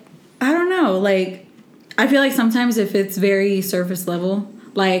 But I don't know, like... I feel like sometimes if it's very surface level,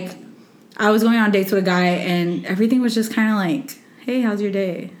 like I was going on dates with a guy and everything was just kind of like, hey, how's your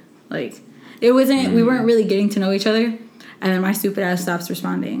day? Like it wasn't, we weren't really getting to know each other. And then my stupid ass stops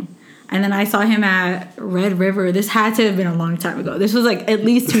responding. And then I saw him at Red River. This had to have been a long time ago. This was like at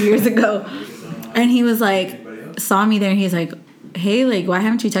least 2 years ago. And he was like, saw me there and he's like, hey, like, why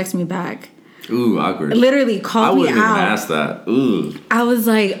haven't you texted me back? Ooh, awkward. Literally called me out. I wouldn't even ask that. Ooh. I was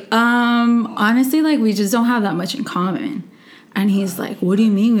like, honestly, like, we just don't have that much in common. And he's like, what do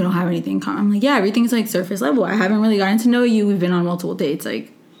you mean we don't have anything in common? I'm like, yeah, everything's like surface level. I haven't really gotten to know you. We've been on multiple dates.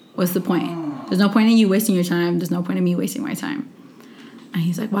 Like, what's the point? There's no point in you wasting your time. There's no point in me wasting my time. And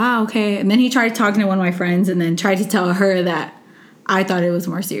he's like, wow, okay. And then he tried talking to one of my friends and then tried to tell her that I thought it was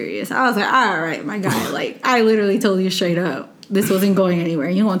more serious. I was like, all right, my guy. Like, I literally told you straight up. This wasn't going anywhere.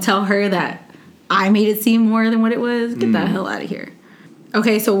 You gonna tell her that I made it seem more than what it was? Get the hell out of here.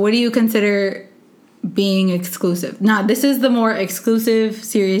 Okay, so what do you consider being exclusive? Now, this is the more exclusive,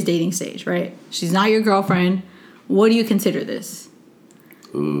 serious dating stage, right? She's not your girlfriend. What do you consider this?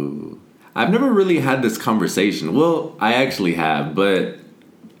 Ooh. I've never really had this conversation. Well, I actually have, but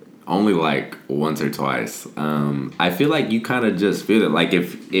only like once or twice. I feel like you kind of just feel it. Like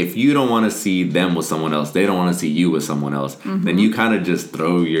if you don't want to see them with someone else, they don't want to see you with someone else, then you kind of just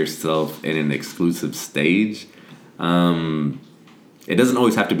throw yourself in an exclusive stage. It doesn't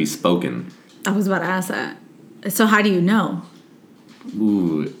always have to be spoken. I was about to ask that. So how do you know?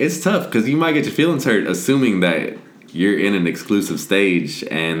 Ooh, it's tough because you might get your feelings hurt assuming that you're in an exclusive stage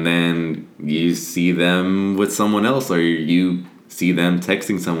and then you see them with someone else or you see them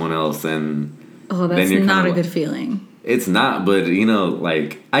texting someone else and that's not a good feeling. It's not, but you know,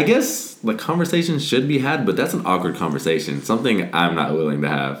 like I guess the conversation should be had, but that's an awkward conversation, something I'm not willing to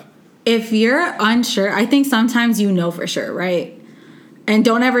have. If you're unsure, I think sometimes you know for sure, right? And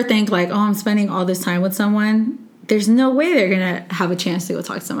don't ever think like, oh, I'm spending all this time with someone. There's no way they're gonna have a chance to go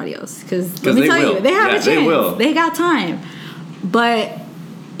talk to somebody else because let me tell you, they have a chance. They will. They got time, but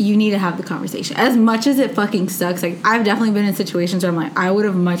you need to have the conversation. As much as it fucking sucks, like I've definitely been in situations where I'm like, I would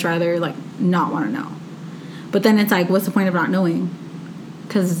have much rather like not want to know. But then it's like, what's the point of not knowing?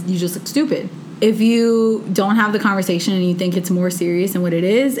 Because you just look stupid. If you don't have the conversation and you think it's more serious than what it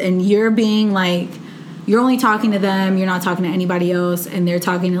is, and you're being like, you're only talking to them, you're not talking to anybody else, and they're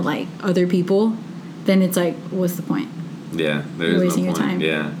talking to like other people, then it's like, what's the point? Yeah, there's wasting no point.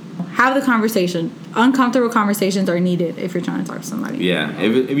 Your time. Yeah. Have the conversation. Uncomfortable conversations are needed if you're trying to talk to somebody. Yeah,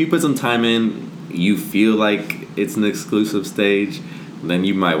 if you put some time in, you feel like it's an exclusive stage, then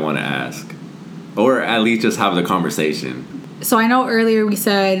you might want to ask. Or at least just have the conversation. So I know earlier we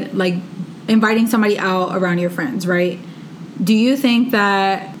said, like, inviting somebody out around your friends, right? Do you think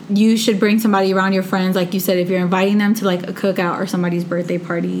that you should bring somebody around your friends, like you said, if you're inviting them to, like, a cookout or somebody's birthday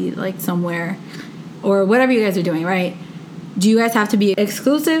party, like, somewhere, or whatever you guys are doing, right? Do you guys have to be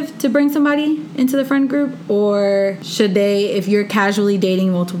exclusive to bring somebody into the friend group? Or should they, if you're casually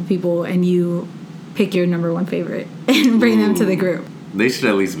dating multiple people and you pick your number one favorite and bring them to the group. They should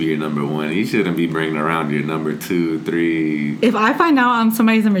at least be your number one. You shouldn't be bringing around your number 2, 3. If I find out I'm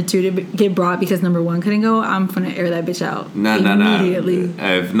somebody's number 2 to get brought because number 1 couldn't go, I'm gonna air that bitch out immediately.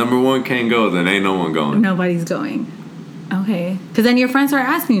 If number 1 can't go, then ain't no one going. Nobody's going. Okay. Because then your friends start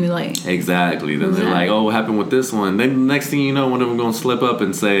asking you, like... Exactly. Then they're like, oh, what happened with this one? Then the next thing you know, one of them going to slip up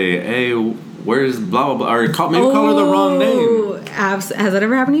and say, hey, where's blah, blah, blah. Or call her the wrong name. Has that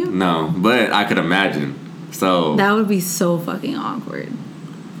ever happened to you? No, but I could imagine. So that would be so fucking awkward.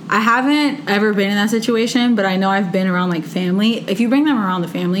 I haven't ever been in that situation, but I know I've been around, like, family. If you bring them around the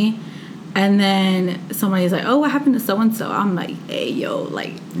family... And then somebody's like, oh, what happened to so-and-so? I'm like, hey, yo,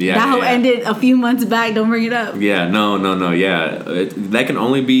 like, that ended a few months back. Don't bring it up. Yeah, no, yeah. That can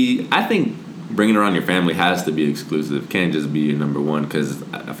only be, I think bringing around your family has to be exclusive. Can't just be your number one, because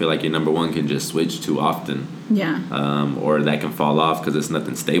I feel like your number one can just switch too often. Yeah. Or that can fall off because it's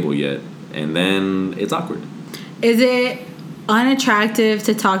nothing stable yet. And then it's awkward. Is it unattractive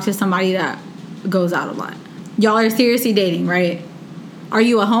to talk to somebody that goes out a lot? Y'all are seriously dating, right? Are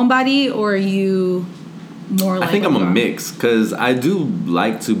you a homebody or are you more like... I think I'm a mix, because I do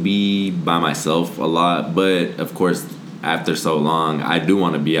like to be by myself a lot, but of course after so long I do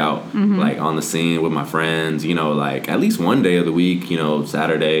want to be out, like on the scene with my friends, you know, like at least one day of the week, you know,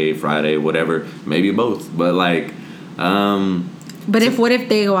 Saturday, Friday, whatever, maybe both, but like but what if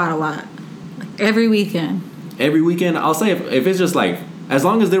they go out a lot, like every weekend? I'll say if it's just like, as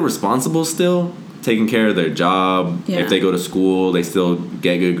long as they're responsible still, taking care of their job. If they go to school, they still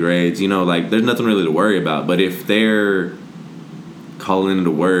get good grades. You know, like, there's nothing really to worry about. But if they're calling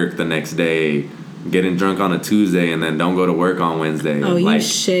into work the next day, getting drunk on a Tuesday, and then don't go to work on Wednesday. Oh, you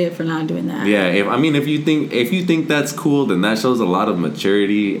shit for not doing that. Yeah, if you think that's cool, then that shows a lot of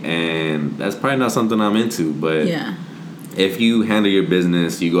maturity, and that's probably not something I'm into. But if you handle your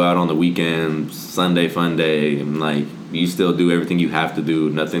business, you go out on the weekend, Sunday fun day, and like, you still do everything you have to do,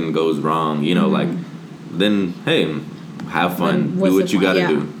 nothing goes wrong, you know, like, then, hey, have fun, do what you gotta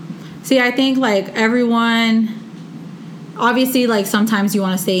do. See, I think, like, everyone, obviously, like, sometimes you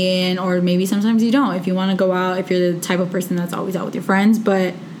want to stay in, or maybe sometimes you don't, if you want to go out, if you're the type of person that's always out with your friends,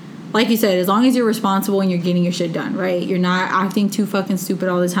 but, like you said, as long as you're responsible and you're getting your shit done, right, you're not acting too fucking stupid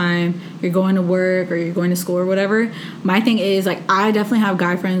all the time, you're going to work, or you're going to school or whatever. My thing is, like, I definitely have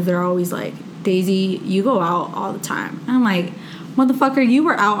guy friends that are always like, Daisy, you go out all the time. And I'm like, motherfucker, you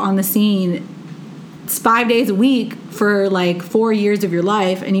were out on the scene 5 days a week for like 4 years of your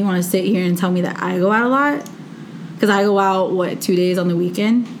life, and you want to sit here and tell me that I go out a lot? Because I go out, 2 days on the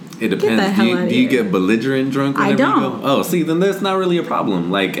weekend? It depends. Do you get belligerent drunk whenever I don't. You go? Oh, see, then that's not really a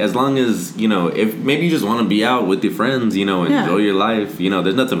problem. Like, as long as, you know, if maybe you just want to be out with your friends, you know, enjoy your life, you know,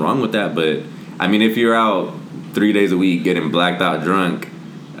 there's nothing wrong with that. But, I mean, if you're out 3 days a week getting blacked out drunk,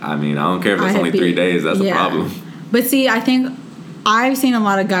 I mean, I don't care if it's only 3 days. That's a problem. But see, I think I've seen a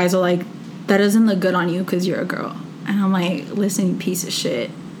lot of guys are like, that doesn't look good on you because you're a girl. And I'm like, listen, you piece of shit.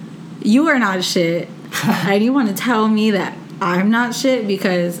 You are not shit. And you want to tell me that I'm not shit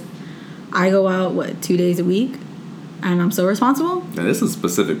because I go out, 2 days a week? And I'm so responsible? Now, this is a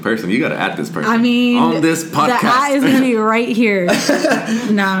specific person. You got to add this person. I mean, on this podcast. The eye is going to be right here.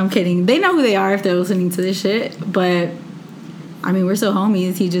 Nah, I'm kidding. They know who they are if they're listening to this shit. But... I mean, we're so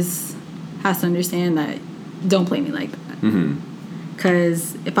homies. He just has to understand that don't play me like that.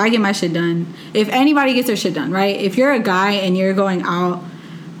 Because if I get my shit done, if anybody gets their shit done, right? If you're a guy and you're going out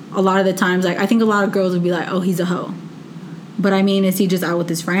a lot of the times, like, I think a lot of girls would be like, oh, he's a hoe. But I mean, is he just out with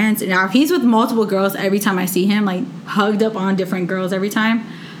his friends? Now, if he's with multiple girls every time I see him, like, hugged up on different girls every time,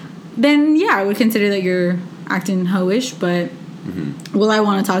 then, yeah, I would consider that you're acting hoe-ish. But will I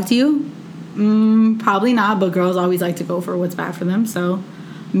want to talk to you? Probably not, but girls always like to go for what's bad for them, so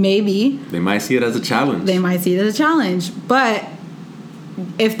maybe. They might see it as a challenge. But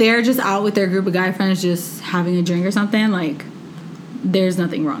if they're just out with their group of guy friends just having a drink or something, like, there's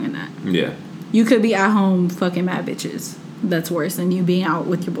nothing wrong in that. Yeah. You could be at home fucking mad bitches. That's worse than you being out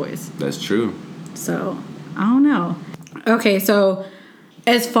with your boys. That's true. So, I don't know. Okay, so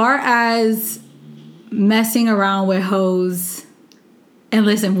as far as messing around with hoes... And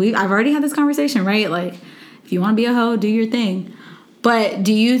listen, I've already had this conversation, right? Like, if you want to be a hoe, do your thing. But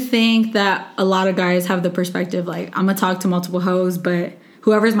do you think that a lot of guys have the perspective, like, I'm going to talk to multiple hoes, but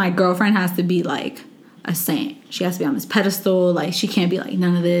whoever's my girlfriend has to be, like, a saint. She has to be on this pedestal. Like, she can't be like,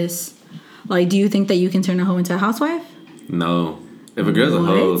 none of this. Like, do you think that you can turn a hoe into a housewife? No. If a girl's a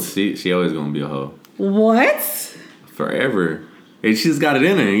hoe, she always going to be a hoe. What? Forever. And she's got it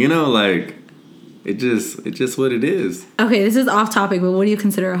in her, you know, like... It's just what it is. Okay, this is off topic, but what do you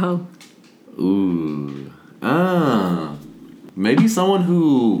consider a hoe? Ooh. Maybe someone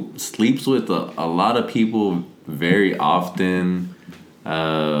who sleeps with a lot of people very often.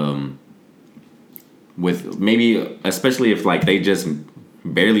 With maybe, especially if like they just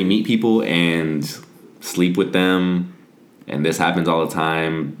barely meet people and sleep with them, and this happens all the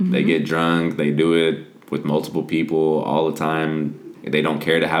time. Mm-hmm. They get drunk. They do it with multiple people all the time. They don't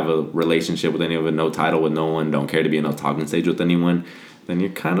care to have a relationship with anyone, no title with no one, don't care to be in a talking stage with anyone. Then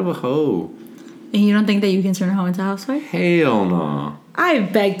you're kind of a hoe. And you don't think that you can turn a hoe into a housewife? Hell no. I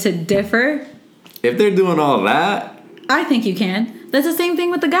beg to differ. If they're doing all that, I think you can. That's the same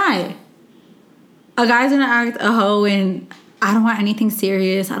thing with the guy. A guy's gonna act a hoe and I don't want anything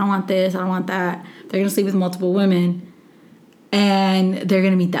serious. I don't want this. I don't want that. They're gonna sleep with multiple women. And they're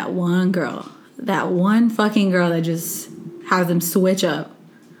gonna meet that one girl. That one fucking girl that just has them switch up.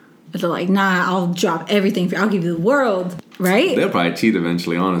 But they're like, nah, I'll drop everything for you. I'll give you the world. Right? They'll probably cheat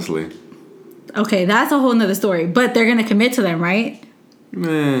eventually, honestly. Okay, that's a whole nother story. But they're gonna commit to them, right?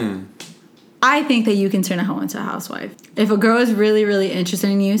 Man. I think that you can turn a hoe into a housewife. If a girl is really, really interested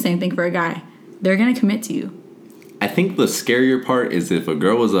in you, same thing for a guy. They're going to commit to you. I think the scarier part is if a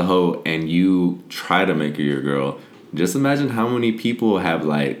girl was a hoe and you try to make her your girl. Just imagine how many people have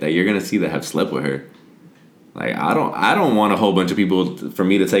like that you're gonna see that have slept with her. Like I don't want a whole bunch of people for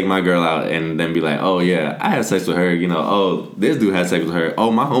me to take my girl out and then be like, oh yeah, I had sex with her. You know, oh this dude had sex with her.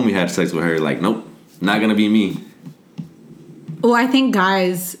 Oh my homie had sex with her. Like nope, not gonna be me. Well, I think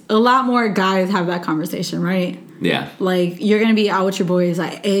a lot more guys have that conversation, right? Yeah. Like you're gonna be out with your boys,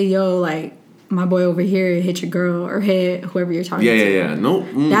 like, hey yo, like my boy over here hit your girl or hit whoever you're talking to. Yeah. Nope.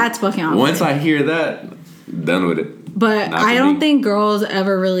 That's fucking awkward. Once I hear that, done with it. But I don't think girls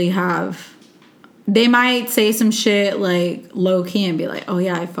ever really have. They might say some shit like low key and be like, oh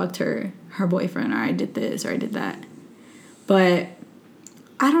yeah, I fucked her boyfriend, or I did this, or I did that. But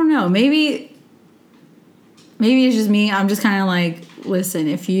I don't know. Maybe it's just me. I'm just kind of like, listen,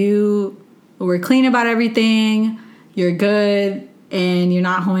 if you were clean about everything, you're good, and you're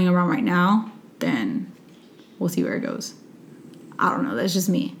not hoeing around right now, then we'll see where it goes. I don't know. That's just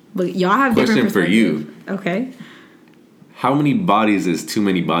me. But y'all have different perspectives. Question for you. Okay. How many bodies is too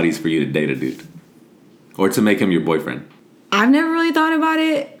many bodies for you to date a dude? Or to make him your boyfriend? I've never really thought about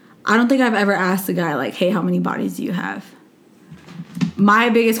it. I don't think I've ever asked a guy, like, hey, how many bodies do you have? My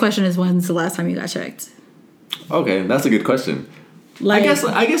biggest question is, when's the last time you got checked? Okay, that's a good question. Like,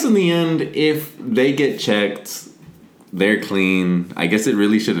 I guess in the end, if they get checked, they're clean. I guess it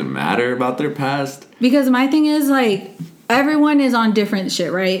really shouldn't matter about their past. Because my thing is, like, everyone is on different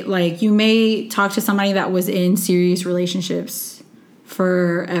shit, right? Like, you may talk to somebody that was in serious relationships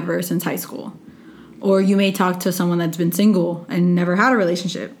forever since high school. Or you may talk to someone that's been single and never had a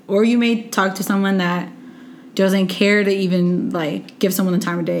relationship. Or you may talk to someone that doesn't care to even, like, give someone the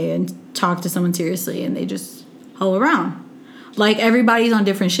time of day and talk to someone seriously, and they just hoe around. Like, everybody's on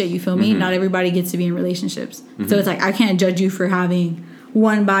different shit, you feel me? Mm-hmm. Not everybody gets to be in relationships. Mm-hmm. So it's like, I can't judge you for having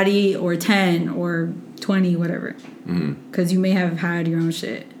one body or 10 or 20, whatever. Because you may have had your own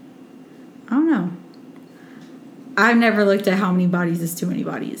shit. I don't know. I've never looked at how many bodies is too many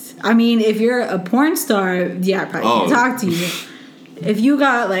bodies. I mean, if you're a porn star, yeah, I probably can't talk to you. If you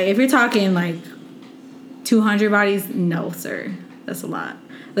got, like, if you're talking, like, 200 bodies, no, sir. That's a lot.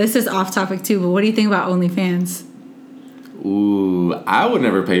 This is off topic, too, but what do you think about OnlyFans? Ooh, I would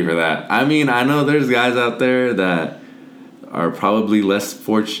never pay for that. I mean, I know there's guys out there that are probably less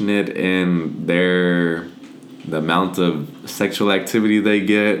fortunate in the amount of sexual activity they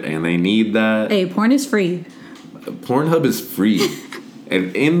get, and they need that. Hey, porn is free. Pornhub is free.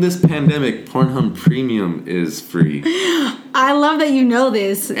 And in this pandemic, Pornhub Premium is free. I love that you know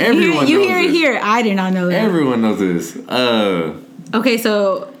this. Everyone you knows hear it here. I did not know that. Everyone knows this. Okay,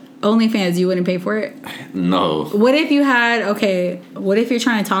 so OnlyFans, you wouldn't pay for it? No. What if you're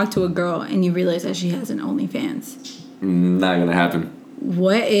trying to talk to a girl and you realize that she has an OnlyFans? Not gonna happen.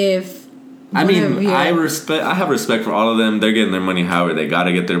 What if... I have respect for all of them. They're getting their money however they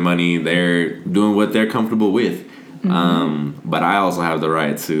gotta get their money. They're doing what they're comfortable with. Mm-hmm. But I also have the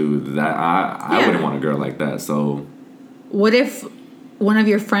right to that. I wouldn't want a girl like that. So, what if one of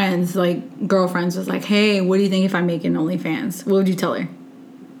your friends, like girlfriends, was like, "Hey, what do you think if I make an OnlyFans?" What would you tell her?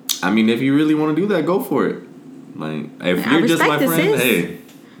 I mean, if you really want to do that, go for it. Like, if you're just my friend, hey,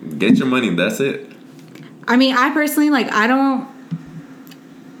 get your money. That's it. I mean, I personally, like,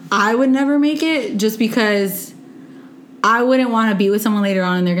 I would never make it just because I wouldn't want to be with someone later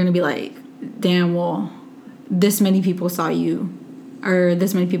on and they're going to be like, damn, well, this many people saw you, or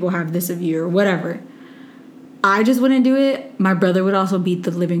this many people have this of you, or whatever. I just wouldn't do it. My brother would also beat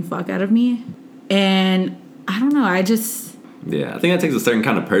the living fuck out of me. And I don't know, Yeah, I think that takes a certain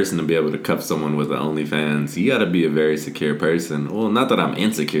kind of person to be able to cuff someone with an OnlyFans. You gotta be a very secure person. Well, not that I'm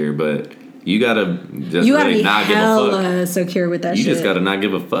insecure, but you gotta just really be not give a fuck. hella secure with that You shit. just gotta not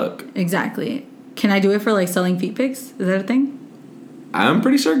give a fuck. Exactly. Can I do it for like selling feet pics? Is that a thing? I'm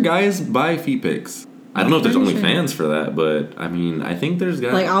pretty sure guys buy feet pics. I don't know if there's Pretty OnlyFans for that, but I mean, I think there's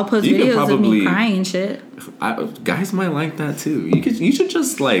guys. Like I'll post you could videos of me crying and shit. Guys might like that too. You should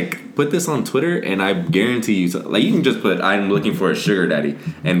just like put this on Twitter, and I guarantee you, like you can just put "I'm looking for a sugar daddy,"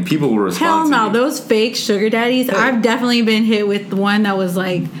 and people will respond. Hell no, to you. those fake sugar daddies. Hey. I've definitely been hit with one that was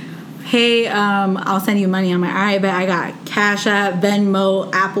like, "Hey, I'll send you money on my iPad. I got Cash App, Venmo,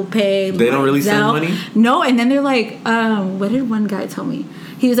 Apple Pay." They don't really send Zelle. money? No, and then they're like, "What did one guy tell me?"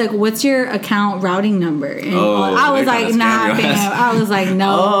 He was like, "What's your account routing number?" And I was they're like, trying to "Nah, scam your fam." ass. I was like,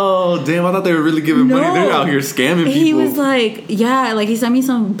 "No." Oh damn! I thought they were really giving money. No. They're out here scamming people. He was like, yeah, like he sent me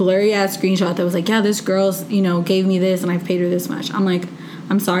some blurry ass screenshot that was like, yeah, this girl's, gave me this and I paid her this much. I'm like,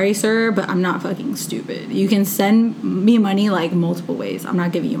 I'm sorry, sir, but I'm not fucking stupid. You can send me money like multiple ways. I'm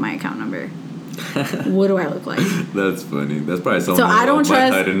not giving you my account number. What do I look like? That's funny. That's probably someone So I don't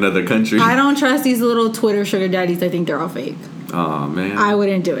trust in another country. I don't trust these little Twitter sugar daddies. I think they're all fake. Oh man, I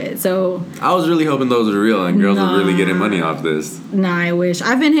wouldn't do it. So I was really hoping those were real and girls were really getting money off this. nah, I wish.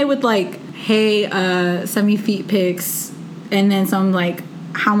 I've been hit with like, hey, send me feet pics, and then some like,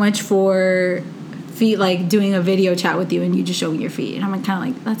 how much for feet, like doing a video chat with you and you just show me your feet, and I'm like, kind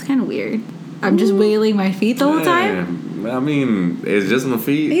of like, that's kind of weird. I'm just wiggling my feet the whole time. I mean, it's just my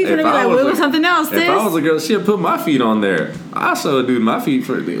feet. He's gonna be like, wiggle something else, If I was a girl, she'd put my feet on there. I show a dude my feet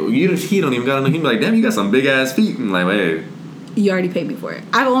for he don't even gotta know. He'd be like, damn, you got some big ass feet. And like, hey. You already paid me for it.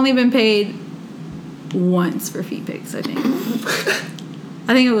 I've only been paid once for feet pics, I think.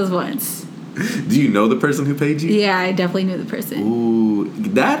 I think it was once. Do you know the person who paid you? Yeah, I definitely knew the person. Ooh,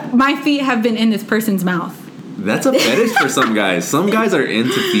 My feet have been in this person's mouth. that's a fetish for some guys. Some guys are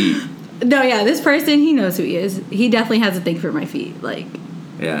into feet. No, yeah, this person, he knows who he is. He definitely has a thing for my feet. Like,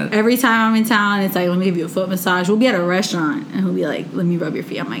 Yeah. every time I'm in town, it's like, let me give you a foot massage. We'll be at a restaurant, and he'll be like, let me rub your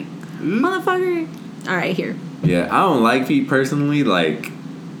feet. I'm like, motherfucker. All right, here. Yeah, I don't like feet personally. Like,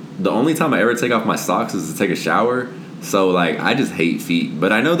 the only time I ever take off my socks is to take a shower. So, like, I just hate feet.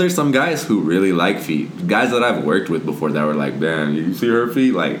 But I know there's some guys who really like feet. Guys that I've worked with before that were like, damn, you see her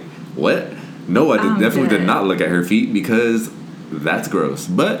feet? Like, what? No, definitely did not look at her feet because that's gross.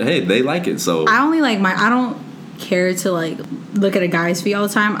 But, hey, they like it, so. I only like I don't care to, like, look at a guy's feet all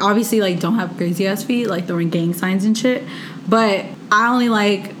the time. Obviously, like, don't have crazy-ass feet, like, throwing gang signs and shit. But I only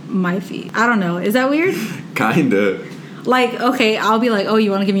like my feet. I don't know. Is that weird? Kinda. Like, okay, I'll be like, oh,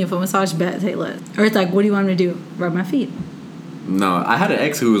 you want to give me a foot massage? Bet, say let's. Or it's like, what do you want me to do? Rub my feet. No, I had an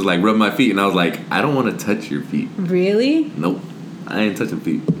ex who was like, rub my feet, and I was like, I don't want to touch your feet. Really? Nope. I ain't touching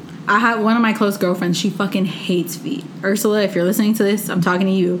feet. I had one of my close girlfriends, she fucking hates feet. Ursula, if you're listening to this, I'm talking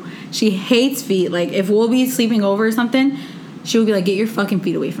to you. She hates feet. Like, if we'll be sleeping over or something, she would be like, get your fucking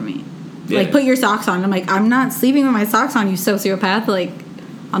feet away from me. Yeah. Like, put your socks on. I'm like, I'm not sleeping with my socks on, you sociopath. Like,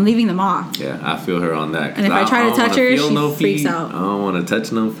 I'm leaving them off. Yeah, I feel her on that. And if I try to touch her, she freaks out. I don't want to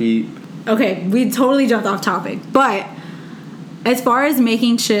touch no feet. Okay, we totally jumped off topic. But as far as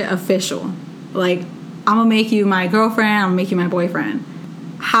making shit official, like, I'm going to make you my girlfriend, I'm going to make you my boyfriend.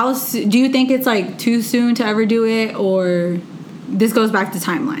 Do you think it's, like, too soon to ever do it? Or this goes back to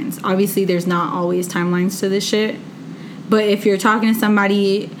timelines. Obviously, there's not always timelines to this shit. But if you're talking to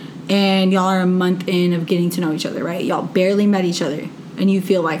somebody and y'all are a month in of getting to know each other, right? Y'all barely met each other. And you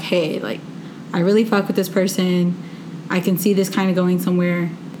feel like, hey, like, I really fuck with this person. I can see this kind of going somewhere.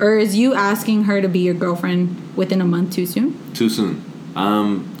 Or is you asking her to be your girlfriend within a month too soon? Too soon.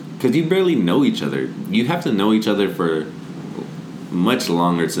 Because you barely know each other. You have to know each other for much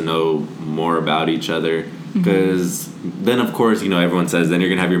longer to know more about each other. Because then, of course, everyone says then you're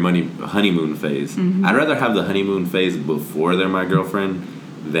going to have your honeymoon phase. I'd rather have the honeymoon phase before they're my girlfriend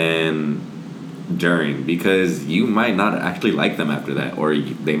than during, because you might not actually like them after that, or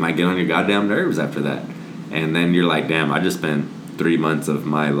they might get on your goddamn nerves after that, and then you're like, damn, I just spent 3 months of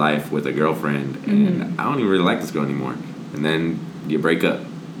my life with a girlfriend and I don't even really like this girl anymore, and then you break up.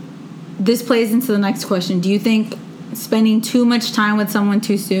 This plays into the next question. Do you think spending too much time with someone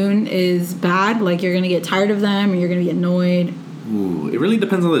too soon is bad? Like, you're gonna get tired of them or you're gonna get annoyed? Ooh, it really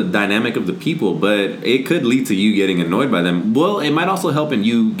depends on the dynamic of the people, but it could lead to you getting annoyed by them. Well, it might also help in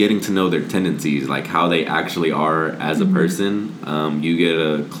you getting to know their tendencies, like how they actually are as a person. You get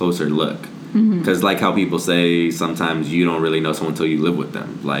a closer look. Because like how people say sometimes you don't really know someone until you live with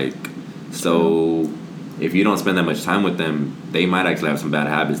them. Like, so if you don't spend that much time with them, they might actually have some bad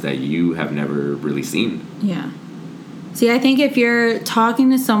habits that you have never really seen. Yeah. See, I think if you're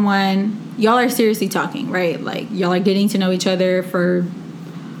talking to someone, y'all are seriously talking, right? Like, y'all are getting to know each other for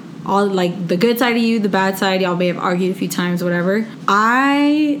all, like, the good side of you, the bad side. Y'all may have argued a few times, whatever.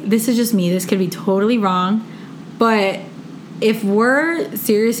 This is just me. This could be totally wrong. But if we're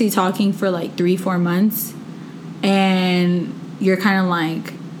seriously talking for, like, 3-4 months and you're kind of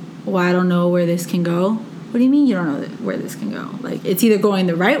like, well, I don't know where this can go. What do you mean you don't know where this can go? Like, it's either going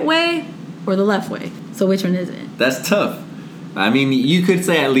the right way or the left way. So which one is it? That's tough. I mean, you could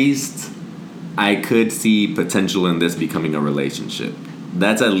say at least I could see potential in this becoming a relationship.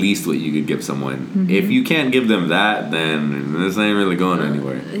 That's at least what you could give someone. Mm-hmm. If you can't give them that, then this ain't really going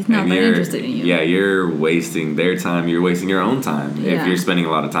anywhere. It's not very interested in you. Yeah, you're wasting their time. You're wasting your own time if you're spending a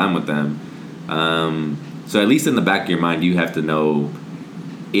lot of time with them. So at least in the back of your mind, you have to know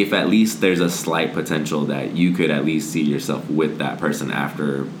if at least there's a slight potential that you could at least see yourself with that person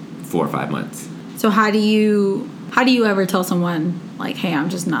after 4 or 5 months. So how do you ever tell someone, like, hey, I'm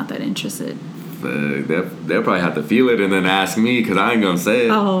just not that interested? They'll probably have to feel it and then ask me, because I ain't gonna say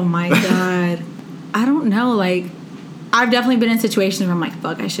it. Oh my God. I don't know. Like, I've definitely been in situations where I'm like,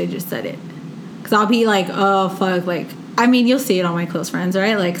 fuck, I should have just said it. Because I'll be like, oh, fuck. Like, I mean, you'll see it on my close friends,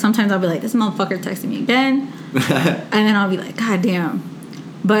 right? Like, sometimes I'll be like, this motherfucker texted me again. And then I'll be like, God damn.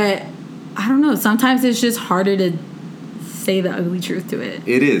 But I don't know. Sometimes it's just harder to say the ugly truth to it.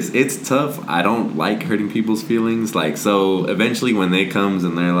 It is. It's tough. I don't like hurting people's feelings. Like, so eventually when they comes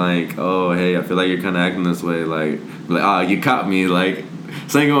and they're like, oh, hey, I feel like you're kind of acting this way. Like, oh, you caught me. Like,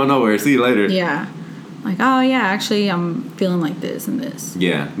 this ain't going nowhere. See you later. Yeah. Like, oh, yeah, actually, I'm feeling like this and this.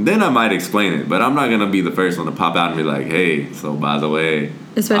 Yeah. Then I might explain it. But I'm not going to be the first one to pop out and be like, hey, so by the way,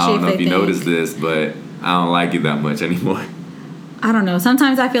 especially I don't know if you noticed this, but I don't like you that much anymore. I don't know.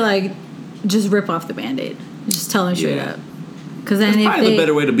 Sometimes I feel like just rip off the Band-Aid. Just tell them straight up. Because then that's probably the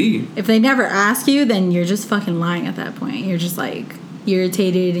better way to be. If they never ask you, then you're just fucking lying at that point. You're just like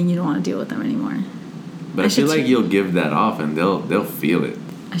irritated and you don't want to deal with them anymore. But I feel like you'll give that off and they'll feel it.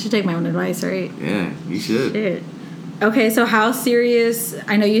 I should take my own advice, right? Yeah, you should. Shit. Okay, so how serious?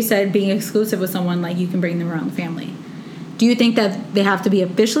 I know you said being exclusive with someone, like you can bring them around the family. Do you think that they have to be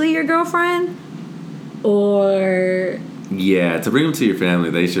officially your girlfriend, or? Yeah, to bring them to your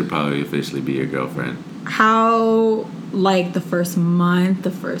family, they should probably officially be your girlfriend. How? Like the first month,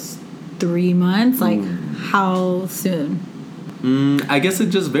 the first 3 months, like how soon? I guess it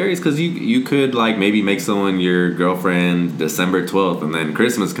just varies, because you could like maybe make someone your girlfriend December 12th and then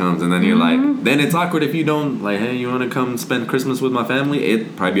Christmas comes and then you're like, then it's awkward if you don't like, hey, you want to come spend Christmas with my family?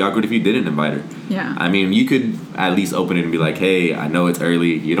 It'd probably be awkward if you didn't invite her. Yeah. I mean, you could at least open it and be like, hey, I know it's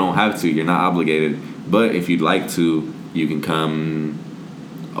early, you don't have to, you're not obligated, but if you'd like to, you can come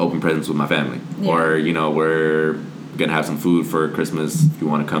open presents with my family. Yeah. Or, you know, we're gonna have some food for Christmas if you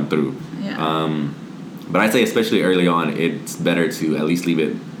want to come through. Yeah. But I'd say especially early on, it's better to at least leave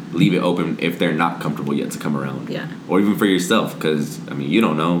it open if they're not comfortable yet to come around. Yeah. Or even for yourself, because I mean, you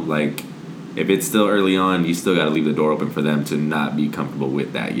don't know. Like, if it's still early on, you still got to leave the door open for them to not be comfortable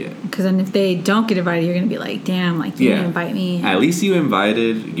with that yet. Because then if they don't get invited, you're gonna be like, damn, like you didn't invite me. At least you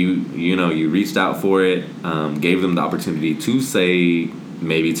invited. You reached out for it. Gave them the opportunity to say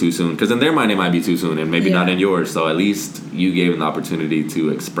maybe too soon, because in their mind it might be too soon and maybe not in yours, so at least you gave them the opportunity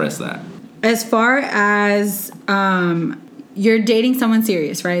to express that. As far as you're dating someone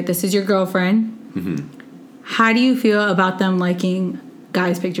serious, right? This is your girlfriend. How do you feel about them liking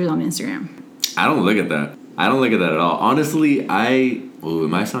guys' pictures on Instagram? I don't look at that. I don't look at that at all. Honestly, it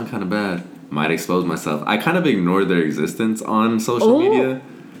might sound kind of bad, might expose myself. I kind of ignore their existence on social media.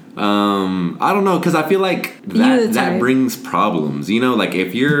 I don't know, because I feel like that brings problems. You know, like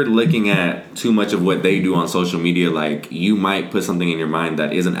if you're looking at too much of what they do on social media, like you might put something in your mind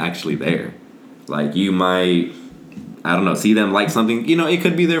that isn't actually there. Like you might, I don't know, see them like something, you know, it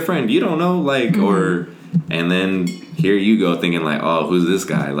could be their friend, you don't know, like, and then here you go thinking like, oh, who's this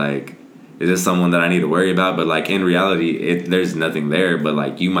guy? Like, is this someone that I need to worry about? But like in reality, there's nothing there, but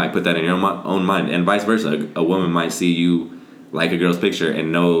like you might put that in your own mind, and vice versa. A woman might see you like a girl's picture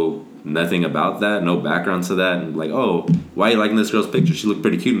and know nothing about that, no background to that, and like, oh, why are you liking this girl's picture? She looked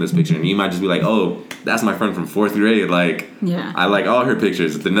pretty cute in this picture. And you might just be like, oh, that's my friend from 4th grade. Like, I like all her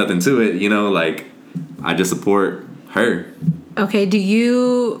pictures. There's nothing to it, you know, like, I just support her. Okay,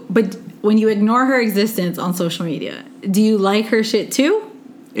 but when you ignore her existence on social media, do you like her shit too?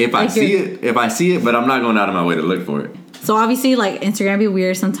 If I see it, but I'm not going out of my way to look for it. So obviously, like, Instagram be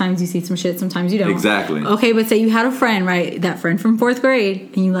weird. Sometimes you see some shit, sometimes you don't. Exactly. Okay, but say you had a friend, right? That friend from 4th grade,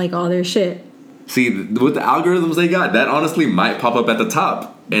 and you like all their shit. See, with the algorithms they got, that honestly might pop up at the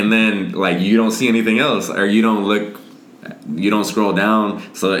top, and then like you don't see anything else, or you don't look you don't scroll down,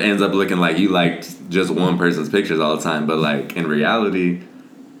 so it ends up looking like you liked just one person's pictures all the time. But like in reality,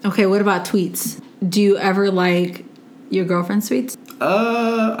 Okay, what about tweets? Do you ever like your girlfriend's tweets?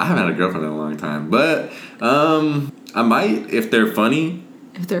 I haven't had a girlfriend in a long time, but I might if they're funny.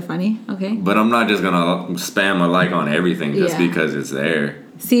 If they're funny, okay. But I'm not just gonna spam a like on everything just Yeah. because it's there.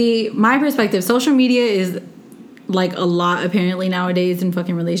 See, my perspective, social media is like a lot apparently nowadays in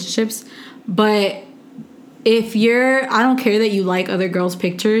fucking relationships. But if I don't care that you like other girls'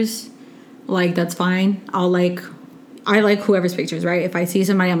 pictures, like that's fine. I like whoever's pictures, right? If I see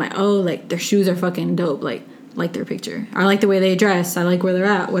somebody, I'm like, oh, like their shoes are fucking dope, like their picture. I like the way they dress. I like where they're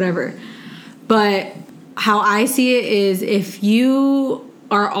at, whatever. But how I see it is if you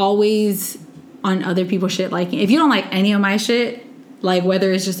are always on other people's shit, like if you don't like any of my shit, like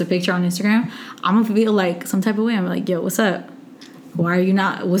whether it's just a picture on Instagram, I'm gonna feel like some type of way. I'm like, yo, what's up? Why are you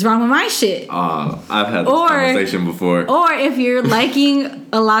not? What's wrong with my shit? I've had this conversation before. Or if you're liking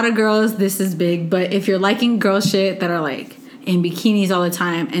a lot of girls, this is big, but if you're liking girl shit that are like in bikinis all the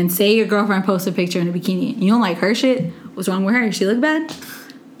time, and say your girlfriend posts a picture in a bikini, and you don't like her shit, what's wrong with her? Does she look bad?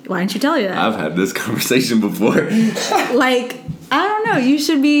 Why didn't you tell her that? I've had this conversation before. Like, I don't know. You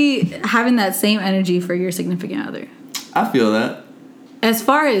should be having that same energy for your significant other. I feel that. As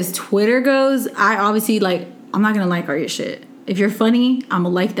far as Twitter goes, I obviously I'm not gonna like all your shit. If you're funny, I'm gonna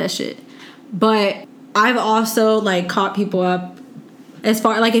like that shit. But I've also like caught people up as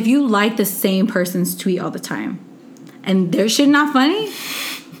far like if you like the same person's tweet all the time and their shit not funny,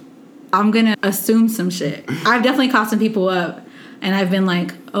 I'm gonna assume some shit. I've definitely caught some people up and I've been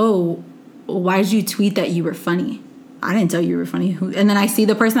like, oh, why did you tweet that you were funny? I didn't tell you were funny. And then I see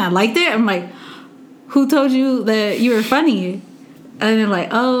the person that liked it, I'm like, who told you that you were funny? And they're like,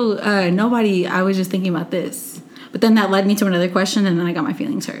 oh, nobody. I was just thinking about this. But then that led me to another question, and then I got my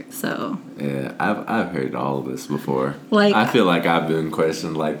feelings hurt. So yeah, I've heard all of this before. Like, I feel like I've been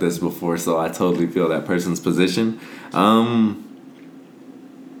questioned like this before, so I totally feel that person's position.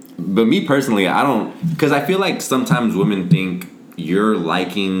 But me personally, I don't, because I feel like sometimes women think you're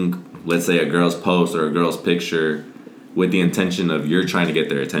liking, let's say, a girl's post or a girl's picture with the intention of you're trying to get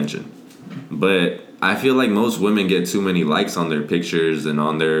their attention. But I feel like most women get too many likes on their pictures and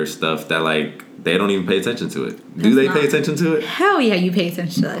on their stuff that like they don't even pay attention to it. Do they pay attention to it? Hell yeah, you pay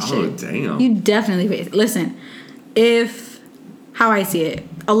attention to that shit. Oh, damn. You definitely pay. Listen, how I see it,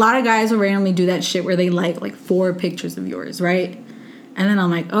 a lot of guys will randomly do that shit where they like 4 pictures of yours, right? And then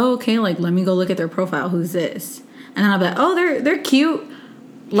I'm like, oh, okay, like let me go look at their profile. Who's this? And then I'll be like, oh, they're cute.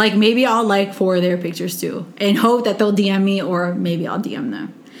 Like maybe I'll like 4 of their pictures too and hope that they'll DM me, or maybe I'll DM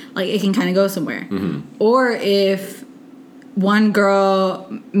them. Like it can kind of go somewhere. Mm-hmm. Or if one girl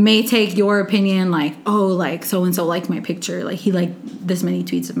may take your opinion like, oh, like so-and-so liked my picture, like he liked this many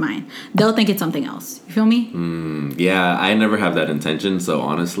tweets of mine, they'll think it's something else. You feel me? Yeah, I never have that intention. So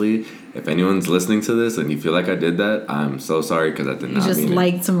honestly, if anyone's listening to this and you feel like I did that, I'm so sorry because I did not mean it. You just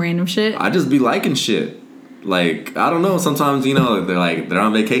liked some random shit? I just be liking shit. Like, I don't know, sometimes, you know, they're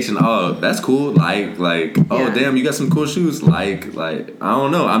on vacation. Oh, that's cool. Like, oh, yeah. Damn, you got some cool shoes. Like, I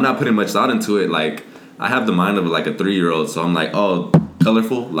don't know. I'm not putting much thought into it. Like, I have the mind of like a 3-year-old. So I'm like, oh,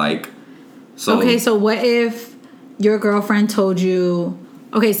 colorful. Like, so. Okay, so what if your girlfriend told you,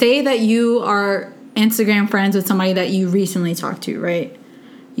 okay, say that you are Instagram friends with somebody that you recently talked to, right?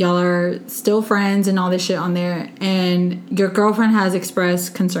 Y'all are still friends and all this shit on there, and your girlfriend has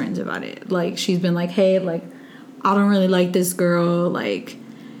expressed concerns about it. Like, she's been like, hey, like, I don't really like this girl. Like,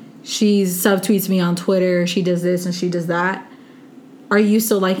 she subtweets me on Twitter. She does this and she does that. Are you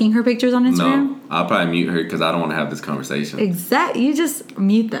still liking her pictures on Instagram? No, I'll probably mute her because I don't want to have this conversation. Exactly. You just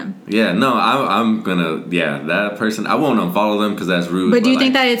mute them. Yeah, no, I'm gonna, that person, I won't unfollow them because that's rude. But do you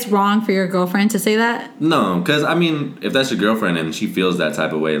think that it's wrong for your girlfriend to say that? No, because, I mean, if that's your girlfriend and she feels that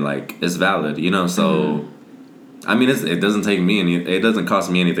type of way, like, it's valid, you know? So, I mean, it doesn't take me it doesn't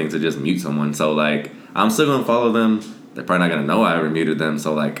cost me anything to just mute someone. So, like, I'm still gonna follow them. They're probably not gonna know I ever muted them.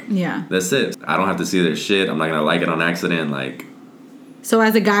 So, like, yeah, that's it. I don't have to see their shit. I'm not gonna like it on accident. Like, so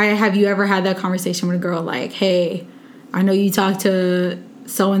as a guy, have you ever had that conversation with a girl like, hey, I know you talked to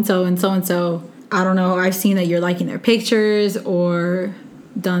so-and-so and so-and-so. I don't know, I've seen that you're liking their pictures or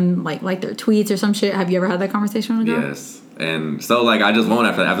done like their tweets or some shit. Have you ever had that conversation with a girl? Yes. And so, like, I just won't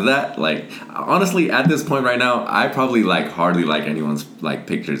after that. Like, honestly, at this point right now, I probably, like, hardly like anyone's, like,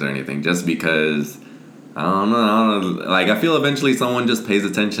 pictures or anything. Just because, I don't know. Like, I feel eventually someone just pays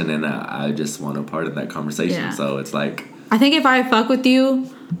attention and I just want a part of that conversation. Yeah. So it's like, I think if I fuck with you,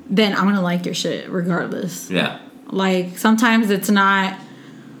 then I'm gonna like your shit regardless. Yeah. Like, sometimes it's not,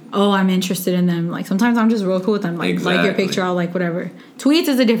 oh, I'm interested in them. Like, sometimes I'm just real cool with them. Like, exactly. Like your picture, I'll like whatever. Tweets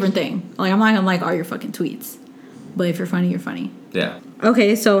is a different thing. Like, I'm not gonna like all your fucking tweets. But if you're funny, you're funny. Yeah.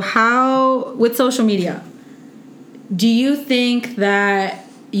 Okay, so how, with social media, do you think that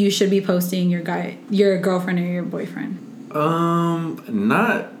you should be posting your girlfriend or your boyfriend?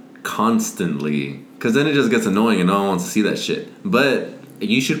 Not constantly, because then it just gets annoying and no one wants to see that shit. But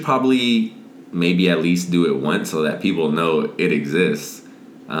you should probably maybe at least do it once so that people know it exists.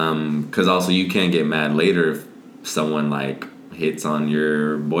 Because also you can't get mad later if someone like hits on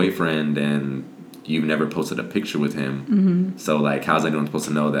your boyfriend and you've never posted a picture with him. Mm-hmm. So like, how's anyone supposed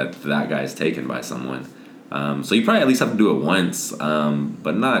to know that guy's taken by someone? So you probably at least have to do it once,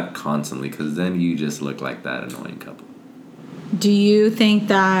 but not constantly, because then you just look like that annoying couple. Do you think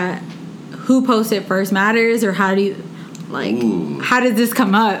that who posts it first matters, or how do you, like, how did this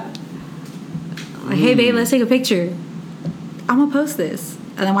come up? Like, hey babe, let's take a picture. I'm gonna post this,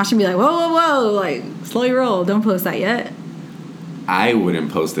 and then watch him be like, whoa, like, slow your roll, don't post that yet. I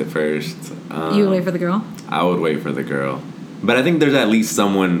wouldn't post it first. You would wait for the girl? I would wait for the girl. But I think there's at least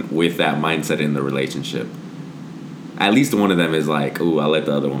someone with that mindset in the relationship. At least one of them is like, ooh, I'll let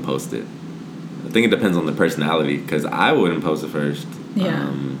the other one post it. I think it depends on the personality, because I wouldn't post it first.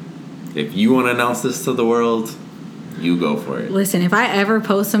 Yeah. If you want to announce this to the world, you go for it. Listen, if I ever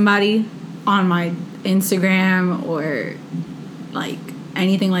post somebody on my Instagram or like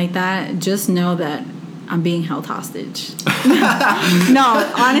anything like that, just know that I'm being held hostage.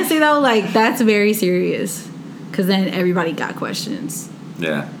 No, honestly though, like, that's very serious, because then everybody got questions.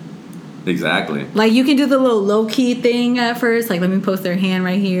 Yeah, exactly. Like, you can do the little low-key thing at first, like, let me post their hand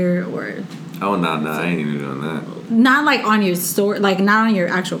right here, or... Oh, no, I ain't even doing that. Not, like, on your story, like, not on your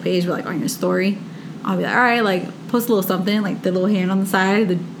actual page, but, like, on your story. I'll be like, all right, like, post a little something, like, the little hand on the side,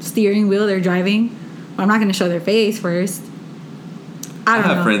 the steering wheel they're driving. But I'm not going to show their face first. I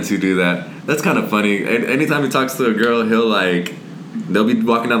have friends who do that. That's kind of funny. Anytime he talks to a girl, he'll, like... They'll be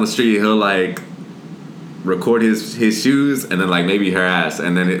walking down the street, he'll, like... record his shoes and then like maybe her ass,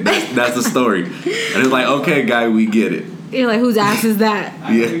 and then that's the story. And it's like, okay, guy, we get it. You're like, whose ass is that?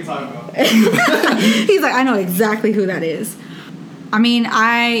 I know what you're talking about. He's like, I know exactly who that is. I mean,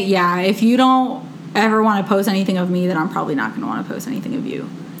 if you don't ever want to post anything of me, then I'm probably not going to want to post anything of you.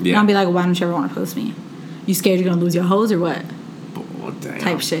 Yeah. And I'll be like, why don't you ever want to post me? You scared you're going to lose your hoes or what? Oh, damn.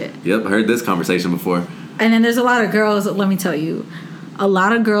 Type shit. Yep, I heard this conversation before. And then there's a lot of girls, let me tell you, a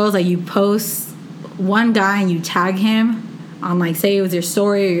lot of girls that you post one guy and you tag him on, like, say it was your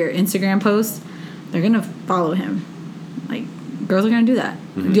story or your Instagram post, they're gonna follow him. Like, girls are gonna do that.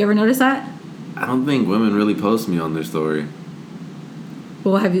 Mm-hmm. Do you ever notice that? I don't think women really post me on their story.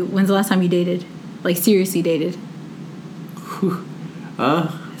 Well, when's the last time you dated? Like, seriously dated?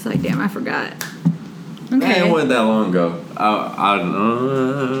 It's like, damn, I forgot. Okay. It wasn't that long ago.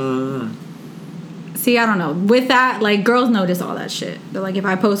 See, I don't know. With that, like, girls notice all that shit. They're like, if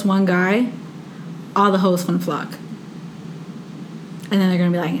I post one guy, all the hoes gonna flock. And then they're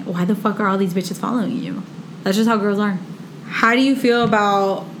gonna be like, why the fuck are all these bitches following you? That's just how girls are. How do you feel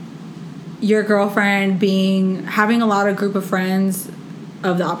about your girlfriend having a lot of group of friends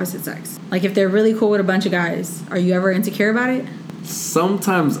of the opposite sex? Like, if they're really cool with a bunch of guys, are you ever insecure about it?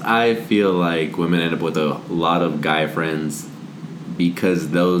 Sometimes I feel like women end up with a lot of guy friends because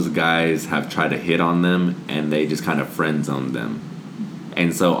those guys have tried to hit on them and they just kind of friend zone them.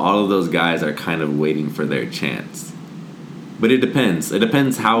 And so all of those guys are kind of waiting for their chance. But it depends. It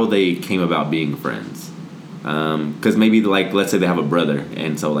depends how they came about being friends. Because maybe, like, let's say they have a brother.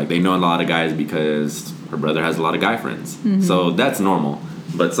 And so, like, they know a lot of guys because her brother has a lot of guy friends. Mm-hmm. So that's normal.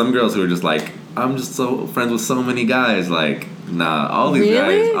 But some girls who are just like, I'm just so friends with so many guys. Like, nah, all these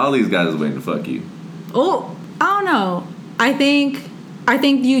guys is waiting to fuck you. Oh, I don't know. I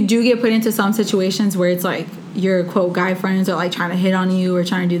think you do get put into some situations where it's like your quote guy friends are like trying to hit on you or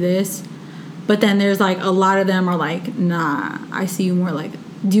trying to do this, but then there's like a lot of them are like, nah, I see you more like.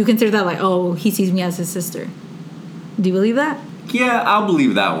 Do you consider that like, oh, he sees me as his sister? Do you believe that? Yeah, I'll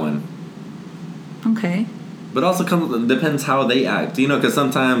believe that one. Okay. But also depends how they act, because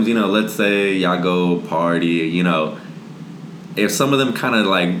sometimes, let's say y'all go party, if some of them kind of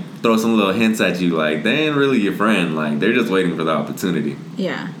like throw some little hints at you, like, they ain't really your friend, like, they're just waiting for the opportunity.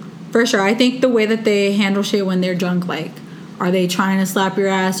 Yeah, for sure. I think the way that they handle shit when they're drunk, like, are they trying to slap your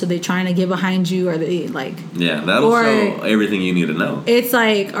ass? Are they trying to get behind you? Are they like... Yeah, that'll show everything you need to know. It's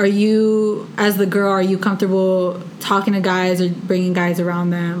like, are you, as the girl, are you comfortable talking to guys or bringing guys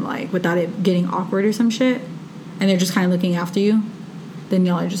around them, like, without it getting awkward or some shit? And they're just kind of looking after you? Then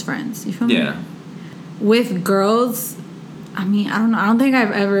y'all are just friends. You feel me? Yeah. With girls, I mean, I don't know. I don't think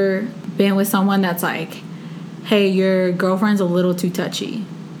I've ever been with someone that's like, hey, your girlfriend's a little too touchy.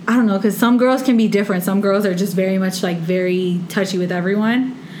 I don't know, because some girls can be different. Some girls are just very much, like, very touchy with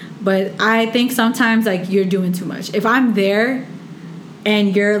everyone. But I think sometimes, like, you're doing too much. If I'm there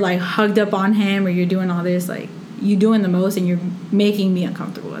and you're, like, hugged up on him or you're doing all this, like, you doing the most and you're making me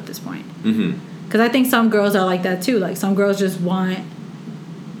uncomfortable at this point. Because I think some girls are like that, too. Like, some girls just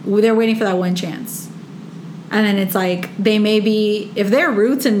they're waiting for that one chance. And then it's like, they may be, if they're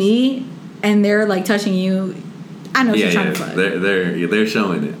rude to me and they're, like, touching you, I know she's trying to fuck. They're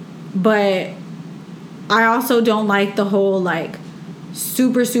showing it. But I also don't like the whole, like,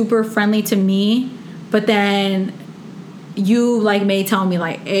 super, super friendly to me, but then you, like, may tell me,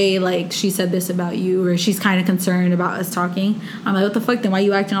 like, hey, like, she said this about you, or she's kind of concerned about us talking. I'm like, what the fuck? Then why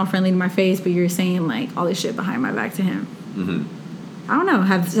you acting all friendly to my face, but you're saying, like, all this shit behind my back to him? I don't know.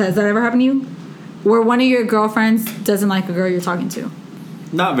 Has that ever happened to you? Where one of your girlfriends doesn't like a girl you're talking to?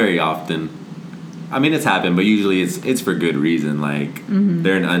 Not very often. I mean, it's happened, but usually it's for good reason. Like,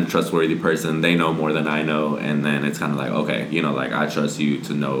 they're an untrustworthy person. They know more than I know. And then it's kind of like, okay, you know, like, I trust you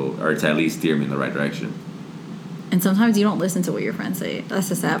to know or to at least steer me in the right direction. And sometimes you don't listen to what your friends say. That's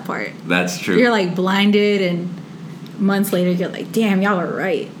the sad part. That's true. You're, like, blinded, and months later you're like, damn, y'all are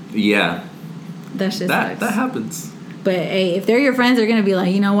right. Yeah. That shit sucks. That happens. But, hey, if they're your friends, they're going to be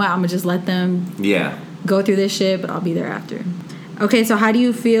like, you know what, I'm going to just let them go through this shit, but I'll be there after. Okay, so how do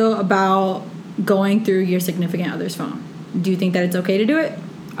you feel about going through your significant other's phone? Do you think that it's okay to do it?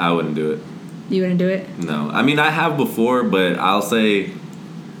 I wouldn't do it. You wouldn't do it? No. I mean, I have before, but I'll say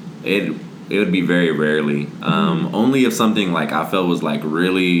it would be very rarely. Only if something, like, I felt was, like,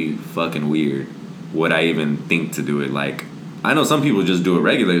 really fucking weird would I even think to do it. Like, I know some people just do it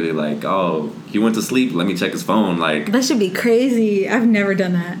regularly. Like, oh, he went to sleep, let me check his phone. Like, that should be crazy. I've never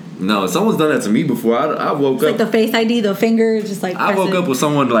done that. No, someone's done that to me before. I woke up. Like the Face ID, the finger, just like. I woke up with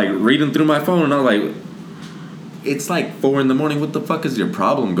someone, like, reading through my phone, and I was like, it's like 4 a.m. What the fuck is your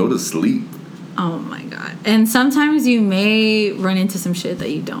problem? Go to sleep. Oh my god. And sometimes you may run into some shit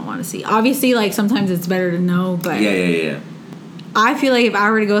that you don't want to see. Obviously, like, sometimes it's better to know, but. Yeah. I feel like if I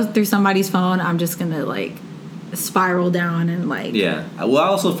were to go through somebody's phone, I'm just gonna, like, spiral down and, like. Yeah. Well, I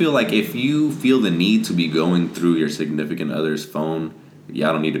also feel like if you feel the need to be going through your significant other's phone,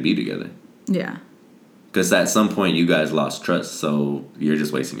 y'all don't need to be together. Yeah. Because at some point you guys lost trust, so you're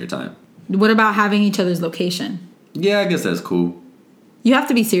just wasting your time. What about having each other's location? Yeah, I guess that's cool. You have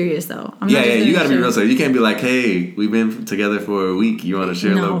to be serious, though. You gotta be real serious. You can't be like, hey, we've been together for a week. You want to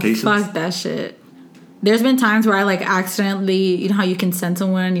share locations? Fuck that shit. There's been times where I, like, accidentally, you know how you can send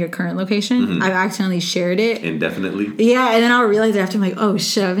someone your current location? I've accidentally shared it. Indefinitely? Yeah, and then I'll realize after, I'm like, oh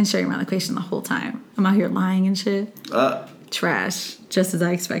shit, I've been sharing my location the whole time. I'm out here lying and shit. Trash. Just as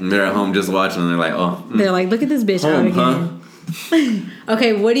I expected. They're at home just watching and they're like, oh. They're like, look at this bitch out again. Huh?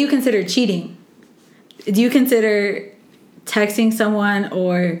 Okay, what do you consider cheating? Do you consider texting someone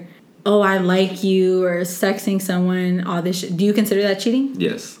or, oh, I like you, or sexting someone, all this shit? Do you consider that cheating?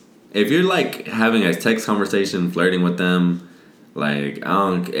 Yes. If you're, like, having a text conversation, flirting with them, like,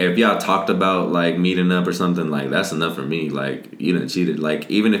 if y'all talked about, like, meeting up or something, like, that's enough for me. Like, you done cheated. Like,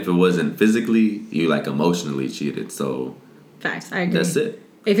 even if it wasn't physically, you, like, emotionally cheated. So, facts, I agree. That's it.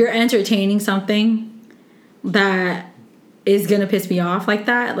 If you're entertaining something that is gonna piss me off like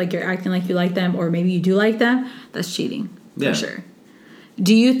that, like you're acting like you like them, or maybe you do like them, that's cheating. For sure.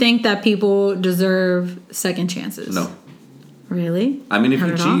 Do you think that people deserve second chances? No. Really? I mean, if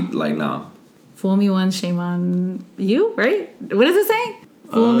you cheat, like, no. Fool me once, shame on you, right? What is it saying?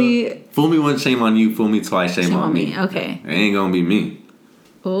 Fool me once, shame on you. Fool me twice, shame on me. Okay. It ain't gonna be me.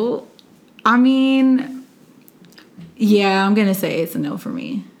 Oh, I mean, yeah, I'm gonna say it's a no for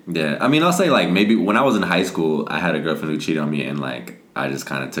me. Yeah, I mean, I'll say, like, maybe when I was in high school, I had a girlfriend who cheated on me, and, like, I just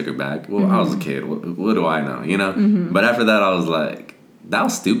kind of took her back. Well, I was a kid. What do I know, you know? But after that, I was like, that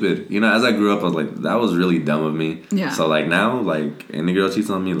was stupid. You know, as I grew up, I was like, that was really dumb of me. Yeah. So, like, now, like, any girl cheats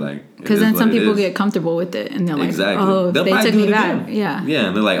on me, like, because then some people get comfortable with it, and they're like, oh, they took me back. Yeah. Yeah,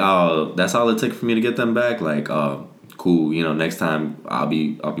 and they're like, oh, that's all it took for me to get them back? Like, oh, cool. You know, next time I'll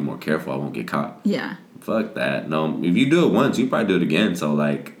be more careful. I won't get caught. Yeah. Fuck that. No, if you do it once, you probably do it again. So,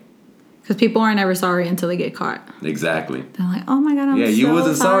 like, because people aren't ever sorry until they get caught. Exactly. They're like, oh my God, I'm so sorry. Yeah, you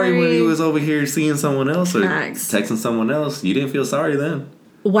wasn't sorry when you was over here seeing someone else or texting someone else. You didn't feel sorry then.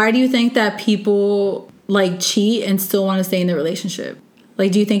 Why do you think that people, like, cheat and still want to stay in the relationship?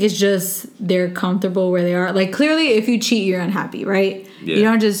 Like, do you think it's just they're comfortable where they are? Like, clearly, if you cheat, you're unhappy, right? Yeah. You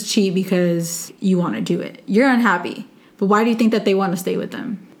don't just cheat because you want to do it. You're unhappy. But why do you think that they want to stay with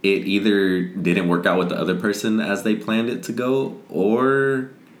them? It either didn't work out with the other person as they planned it to go,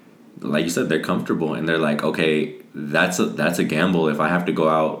 or, like you said, they're comfortable and they're like, okay, that's a gamble. If I have to go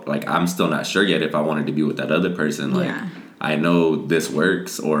out, like, I'm still not sure yet if I wanted to be with that other person. Like, I know this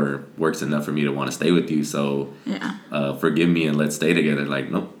works or works enough for me to want to stay with you. So forgive me and let's stay together.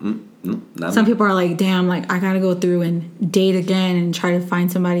 Like, nope, not Some me. people are like, damn, like I gotta go through and date again and try to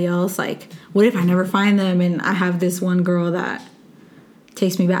find somebody else. Like, what if I never find them and I have this one girl that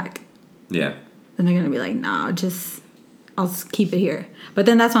takes me back? Yeah. Then they're gonna be like, nah, I'll just keep it here. But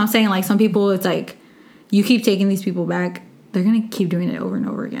then that's what I'm saying. Like, some people, it's like, you keep taking these people back, they're gonna keep doing it over and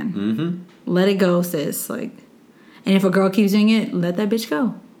over again. Mm-hmm. Let it go, sis. Like, and if a girl keeps doing it, let that bitch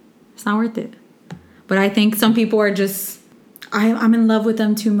go. It's not worth it. But I think some people are just, I'm in love with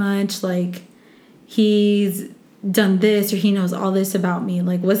them too much. Like, he's done this or he knows all this about me.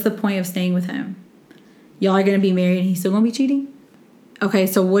 Like, what's the point of staying with him? Y'all are gonna be married and he's still gonna be cheating? Okay,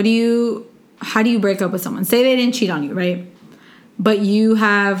 so how do you break up with someone? Say they didn't cheat on you, right? But you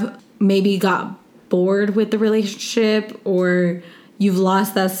have maybe got bored with the relationship, or you've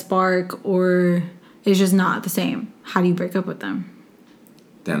lost that spark, or it's just not the same. How do you break up with them?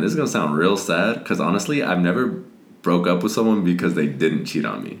 Damn, this is going to sound real sad because honestly, I've never broke up with someone because they didn't cheat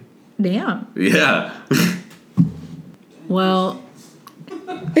on me. Damn. Yeah. Well,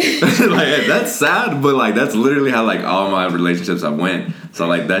 like, that's sad, but like that's literally how like all my relationships have went. So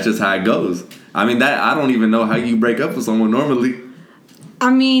like that's just how it goes. I mean, that I don't even know how you break up with someone normally.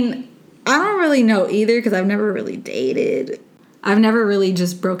 I mean, I don't really know either because I've never really dated. I've never really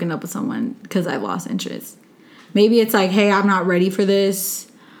just broken up with someone because I lost interest. Maybe it's like, hey, I'm not ready for this.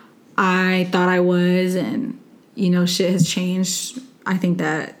 I thought I was, and shit has changed. I think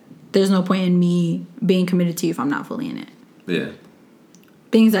that there's no point in me being committed to you if I'm not fully in it. Yeah.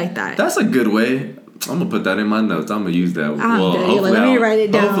 Things like that. That's a good way. I'm gonna put that in my notes. I'm gonna use that. Let me write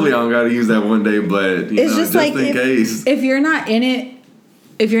it down. Hopefully, I don't gotta use that one day, but it's just like in case. If you're not in it,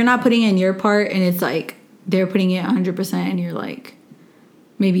 if you're not putting in your part, and it's like they're putting in 100%, and you're like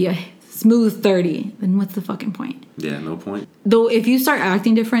maybe a smooth 30, then what's the fucking point? Yeah, no point. Though, if you start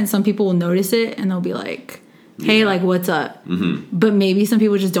acting different, some people will notice it, and they'll be like, "Hey, like, what's up?" Mm-hmm. But maybe some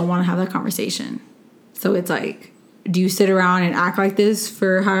people just don't want to have that conversation. So it's like, do you sit around and act like this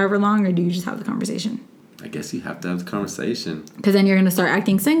for however long, or do you just have the conversation? I guess you have to have the conversation. Because then you're going to start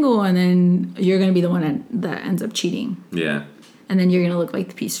acting single, and then you're going to be the one that ends up cheating. Yeah. And then you're going to look like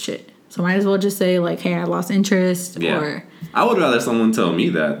the piece of shit. So might as well just say, like, hey, I lost interest. Yeah. Or I would rather someone tell me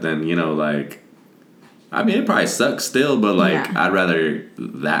that than, like, I mean, it probably sucks still, but, like, I'd rather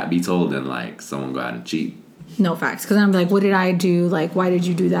that be told than, like, someone go out and cheat. No facts. Because I'm like, what did I do? Like, why did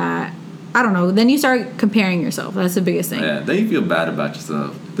you do that? I don't know. Then you start comparing yourself. That's the biggest thing. Yeah, then you feel bad about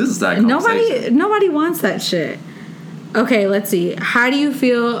yourself. This is that conversation. Nobody wants that shit. Okay, let's see. How do you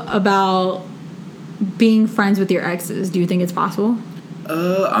feel about being friends with your exes? Do you think it's possible?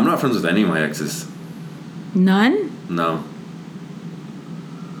 I'm not friends with any of my exes. None? No.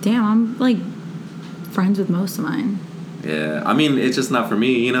 Damn, I'm like friends with most of mine. Yeah, I mean, it's just not for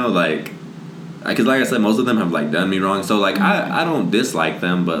me, like, because like I said, most of them have like done me wrong. So like, I don't dislike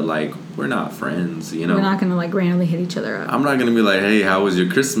them, but like, we're not friends, We're not gonna like randomly hit each other up. I'm not gonna be like, hey, how was your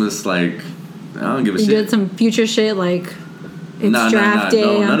Christmas? Like, I don't give a shit. You did some future shit like it's draft day.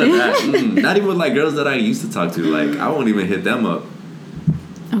 No, none of that. Not even with like girls that I used to talk to. Like, I won't even hit them up.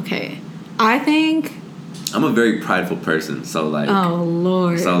 Okay, I think I'm a very prideful person, so like, oh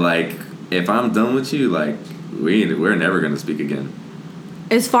Lord. So like, if I'm done with you, like, we're never gonna speak again.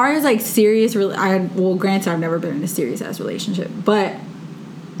 As far as like serious, granted, I've never been in a serious ass relationship, but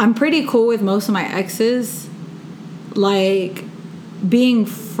I'm pretty cool with most of my exes. Like, being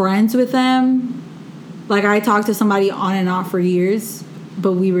friends with them, like, I talked to somebody on and off for years,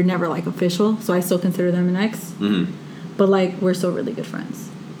 but we were never like official, so I still consider them an ex. Mm-hmm. But like, we're still really good friends.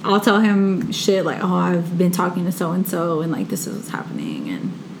 I'll tell him shit like, oh, I've been talking to so and so, and like this is what's happening,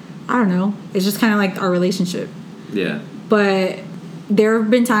 and I don't know. It's just kind of like our relationship. Yeah. But there have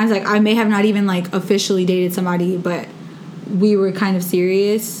been times like I may have not even like officially dated somebody, but we were kind of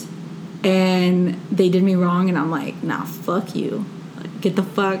serious, and they did me wrong, and I'm like, nah, fuck you. Like, get the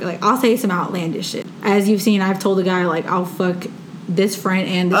fuck. Like, I'll say some outlandish shit. As you've seen, I've told a guy like, I'll fuck this friend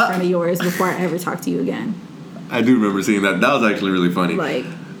and this friend of yours before I ever talk to you again. I do remember seeing that. That was actually really funny. Like,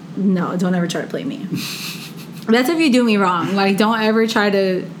 no, don't ever try to play me. That's if you do me wrong. Like, don't ever try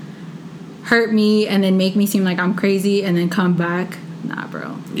to hurt me and then make me seem like I'm crazy and then come back. Nah,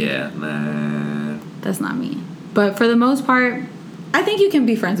 bro. Yeah, nah. That's not me. But for the most part, I think you can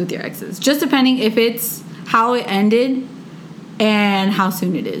be friends with your exes. Just depending if it's how it ended and how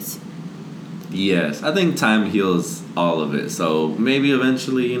soon it is. Yes, I think time heals all of it. So maybe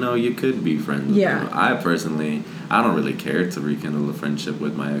eventually, you could be friends with them. I personally, I don't really care to rekindle a friendship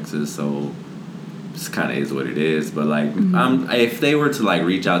with my exes, so it's kind of is what it is. But like, if they were to like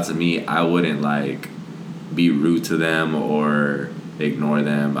reach out to me, I wouldn't like be rude to them or ignore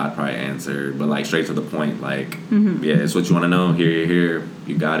them, I'd probably answer, but like straight to the point, like, yeah, it's what you want to know. Here,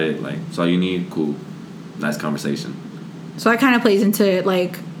 you got it. Like, it's all you need. Cool, nice conversation. So that kind of plays into it.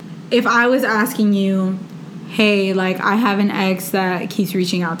 Like, if I was asking you, hey, like, I have an ex that keeps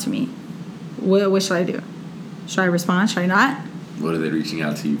reaching out to me, what should I do? Should I respond? Should I not? What are they reaching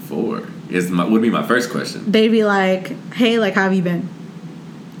out to you for? Would be my first question. They'd be like, hey, like, how have you been?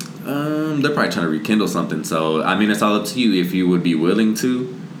 They're probably trying to rekindle something. So, I mean, it's all up to you. If you would be willing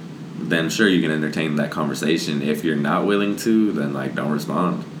to, then sure, you can entertain that conversation. If you're not willing to, then, like, don't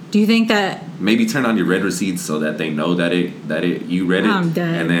respond. Do you think that... Maybe turn on your read receipts so that they know that you read it. I'm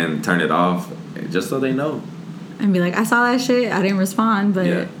dead. And then turn it off just so they know. And be like, I saw that shit. I didn't respond, but...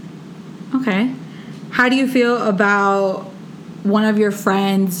 Yeah. Okay. How do you feel about one of your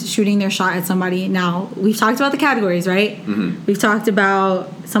friends shooting their shot at somebody? Now, we've talked about the categories, right? Mm-hmm. We've talked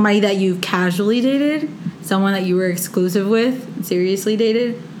about somebody that you've casually dated, someone that you were exclusive with, seriously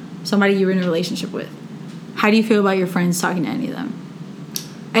dated, somebody you were in a relationship with. How do you feel about your friends talking to any of them?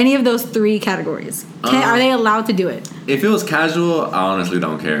 Any of those three categories. Are they allowed to do it? If it was casual, I honestly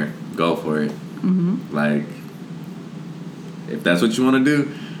don't care. Go for it. Mm-hmm. Like, if that's what you want to do,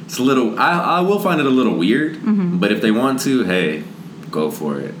 it's a little... I will find it a little weird, but if they want to, hey, go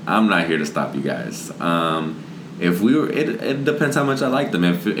for it. I'm not here to stop you guys. If we were... It depends how much I like them.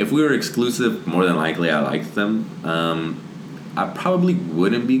 If we were exclusive, more than likely I liked them. I probably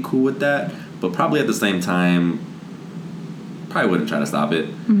wouldn't be cool with that, but probably at the same time... probably wouldn't try to stop it,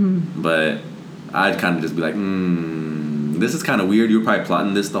 but I'd kind of just be like, this is kind of weird. You were probably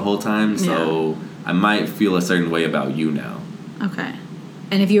plotting this the whole time, so I might feel a certain way about you now. Okay.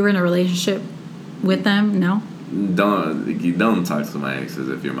 And if you were in a relationship with them, no? Don't talk to my exes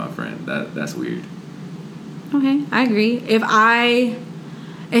if you're my friend. That's weird. Okay, I agree. If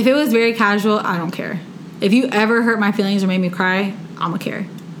it was very casual, I don't care. If you ever hurt my feelings or made me cry, I'ma care.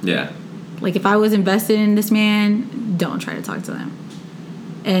 Yeah. Like, if I was invested in this man, don't try to talk to them.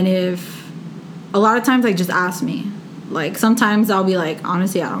 And a lot of times, like, just ask me. Like, sometimes I'll be like,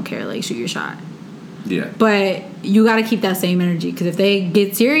 honestly, I don't care. Like, shoot your shot. Yeah. But you got to keep that same energy. Because if they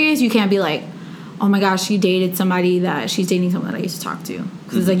get serious, you can't be like, oh, my gosh, she dated somebody that she's dating someone that I used to talk to.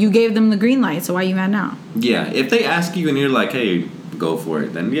 Because it's like, you gave them the green light, so why are you mad now? Yeah. If they ask you and you're like, hey, go for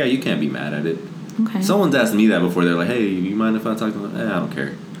it, then, yeah, you can't be mad at it. Okay. Someone's asked me that before. They're like, hey, you mind if I talk to them? I don't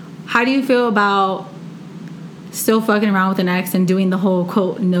care. How do you feel about still fucking around with an ex and doing the whole,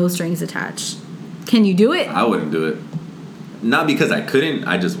 quote, no strings attached? Can you do it? I wouldn't do it. Not because I couldn't.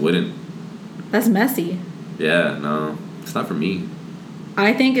 I just wouldn't. That's messy. Yeah, no. It's not for me.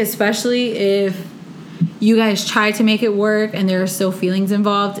 I think especially if you guys try to make it work and there are still feelings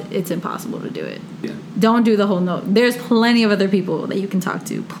involved, it's impossible to do it. Yeah. Don't do the whole no. There's plenty of other people that you can talk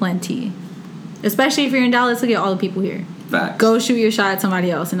to. Plenty. Especially if you're in Dallas, look at all the people here. Facts. Go shoot your shot at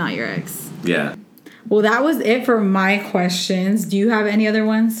somebody else and not your ex. Yeah. Well, that was it for my questions. Do you have any other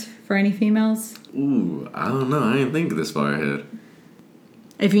ones for any females? Ooh, I don't know. I didn't think this far ahead.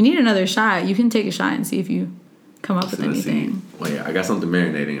 If you need another shot, you can take a shot and see if you come up with anything. Wait, I got something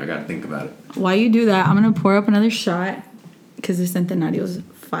marinating. I got to think about it. While you do that, I'm going to pour up another shot because this Centenario's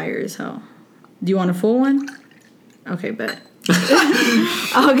fire as hell. Do you want a full one? Okay, bet.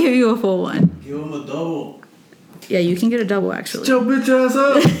 I'll give you a full one. Give him a double. Yeah, you can get a double, actually. Shut your bitch ass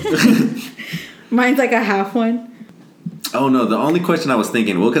up. Mine's like a half one. Oh, no. The only question I was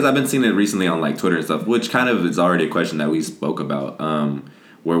thinking, well, because I've been seeing it recently on, like, Twitter and stuff, which kind of is already a question that we spoke about,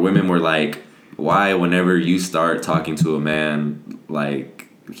 where women were like, why whenever you start talking to a man, like,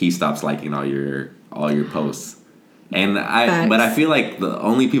 he stops liking all your posts? And I feel like the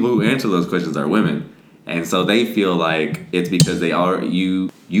only people who answer those questions are women. And so they feel like it's because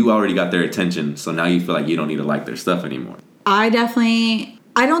you already got their attention, so now you feel like you don't need to like their stuff anymore. I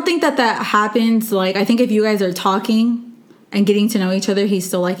don't think that happens. Like, I think if you guys are talking and getting to know each other, he's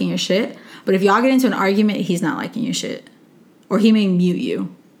still liking your shit. But if y'all get into an argument, he's not liking your shit. Or he may mute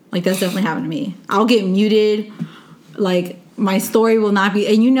you. Like, that's definitely happened to me. I'll get muted. Like, my story will not be...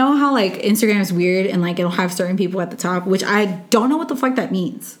 And you know how, like, Instagram is weird and, like, it'll have certain people at the top, which I don't know what the fuck that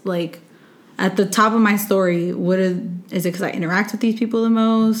means. Like... At the top of my story, is it because I interact with these people the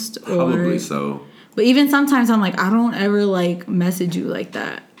most? Probably so. But even sometimes I'm like, I don't ever like message you like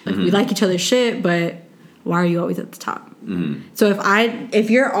that. Like we like each other's shit, but why are you always at the top? Mm-hmm. So if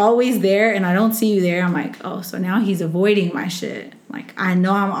you're always there and I don't see you there, I'm like, oh, so now he's avoiding my shit. Like I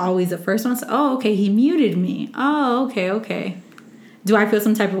know I'm always the first one. So, oh, okay, he muted me. Oh, okay. Do I feel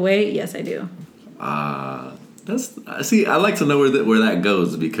some type of way? Yes, I do. I like to know where that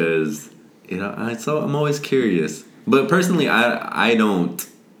goes because. So I'm always curious. But personally, I don't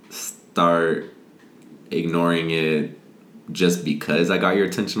start ignoring it just because I got your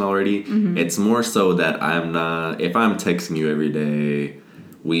attention already. Mm-hmm. It's more so that I'm not, if I'm texting you every day,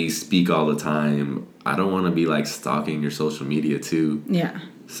 we speak all the time, I don't want to be like stalking your social media too. Yeah.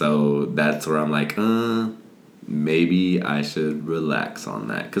 So that's where I'm like, maybe I should relax on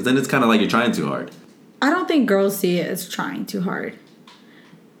that. Because then it's kind of like you're trying too hard. I don't think girls see it as trying too hard.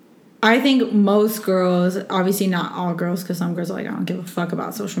 I think most girls, obviously not all girls, because some girls are like, I don't give a fuck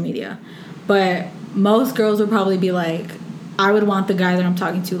about social media. But most girls would probably be like, I would want the guy that I'm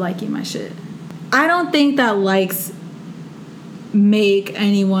talking to liking my shit. I don't think that likes make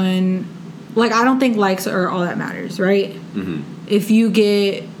anyone... Like, I don't think likes are all that matters, right? Mm-hmm. If you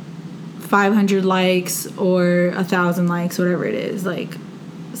get 500 likes or 1,000 likes, whatever it is, like,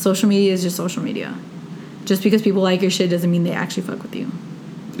 social media is just social media. Just because people like your shit doesn't mean they actually fuck with you.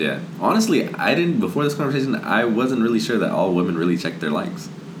 Yeah. Honestly, before this conversation, I wasn't really sure that all women really check their likes.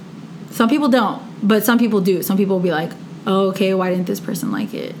 Some people don't, but some people do. Some people will be like, oh, okay, why didn't this person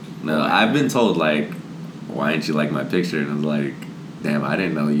like it? No, I've been told, like, why didn't you like my picture? And I was like, damn, I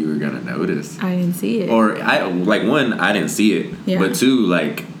didn't know you were going to notice. I didn't see it. Or, one, I didn't see it. Yeah. But two,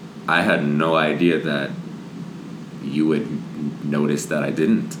 like, I had no idea that you would notice that I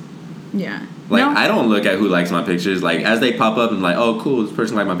didn't. Yeah. Like, no. I don't look at who likes my pictures. Like, as they pop up, I'm like, oh, cool, this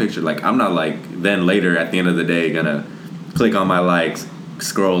person liked my picture. Like, I'm not, like, then later at the end of the day gonna click on my likes,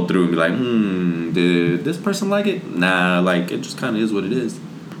 scroll through and be like, did this person like it? Nah, like, it just kind of is what it is.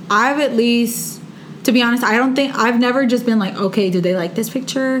 I've at least, to be honest, I've never just been like, okay, did they like this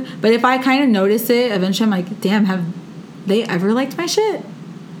picture? But if I kind of notice it, eventually I'm like, damn, have they ever liked my shit?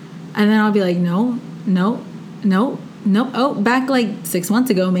 And then I'll be like, no. Oh, back like 6 months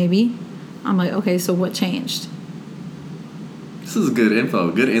ago, maybe. I'm like, okay, so what changed? This is good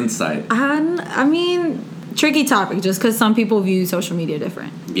info, good insight. I mean, tricky topic, just because some people view social media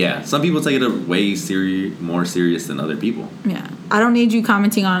different. Yeah, some people take it way more serious than other people. Yeah, I don't need you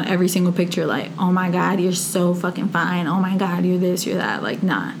commenting on every single picture like, oh my God, you're so fucking fine. Oh my God, you're this, you're that. Like,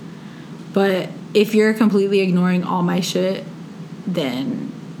 nah. But if you're completely ignoring all my shit,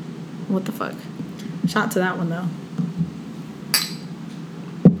 then what the fuck? Shout to that one, though.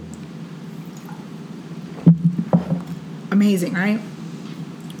 Amazing, right?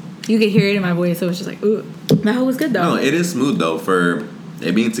 You could hear it in my voice, so it's just like, ooh. That was good, though. No, it is smooth, though, for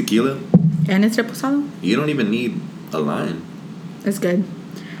it being tequila. And it's reposado. You don't even need a line. It's good.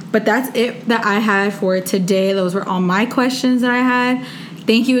 But that's it that I had for today. Those were all my questions that I had.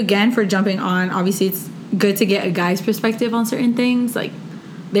 Thank you again for jumping on. Obviously, it's good to get a guy's perspective on certain things. Like,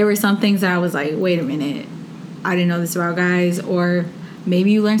 there were some things that I was like, wait a minute. I didn't know this about guys. Or...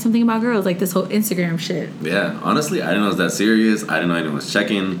 maybe you learned something about girls, like this whole Instagram shit. Yeah, honestly, I didn't know it was that serious. I didn't know anyone was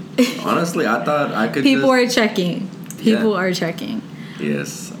checking. Honestly, I thought I could People are checking. People are checking.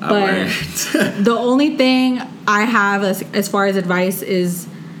 Yes, I learned. The only thing I have as far as advice is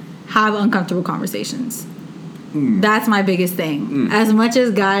have uncomfortable conversations. That's my biggest thing. As much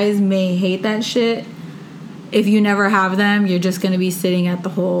as guys may hate that shit, if you never have them, you're just going to be sitting at the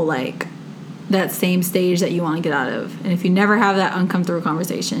whole, like... that same stage that you want to get out of. And if you never have that uncomfortable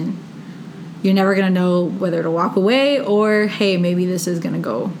conversation, you're never going to know whether to walk away or, hey, maybe this is going to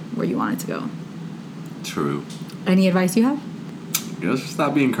go where you want it to go. True. Any advice you have? Just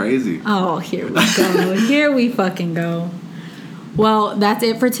stop being crazy. Oh, here we go. Here we fucking go. Well, that's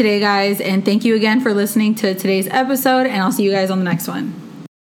it for today, guys. And thank you again for listening to today's episode. And I'll see you guys on the next one.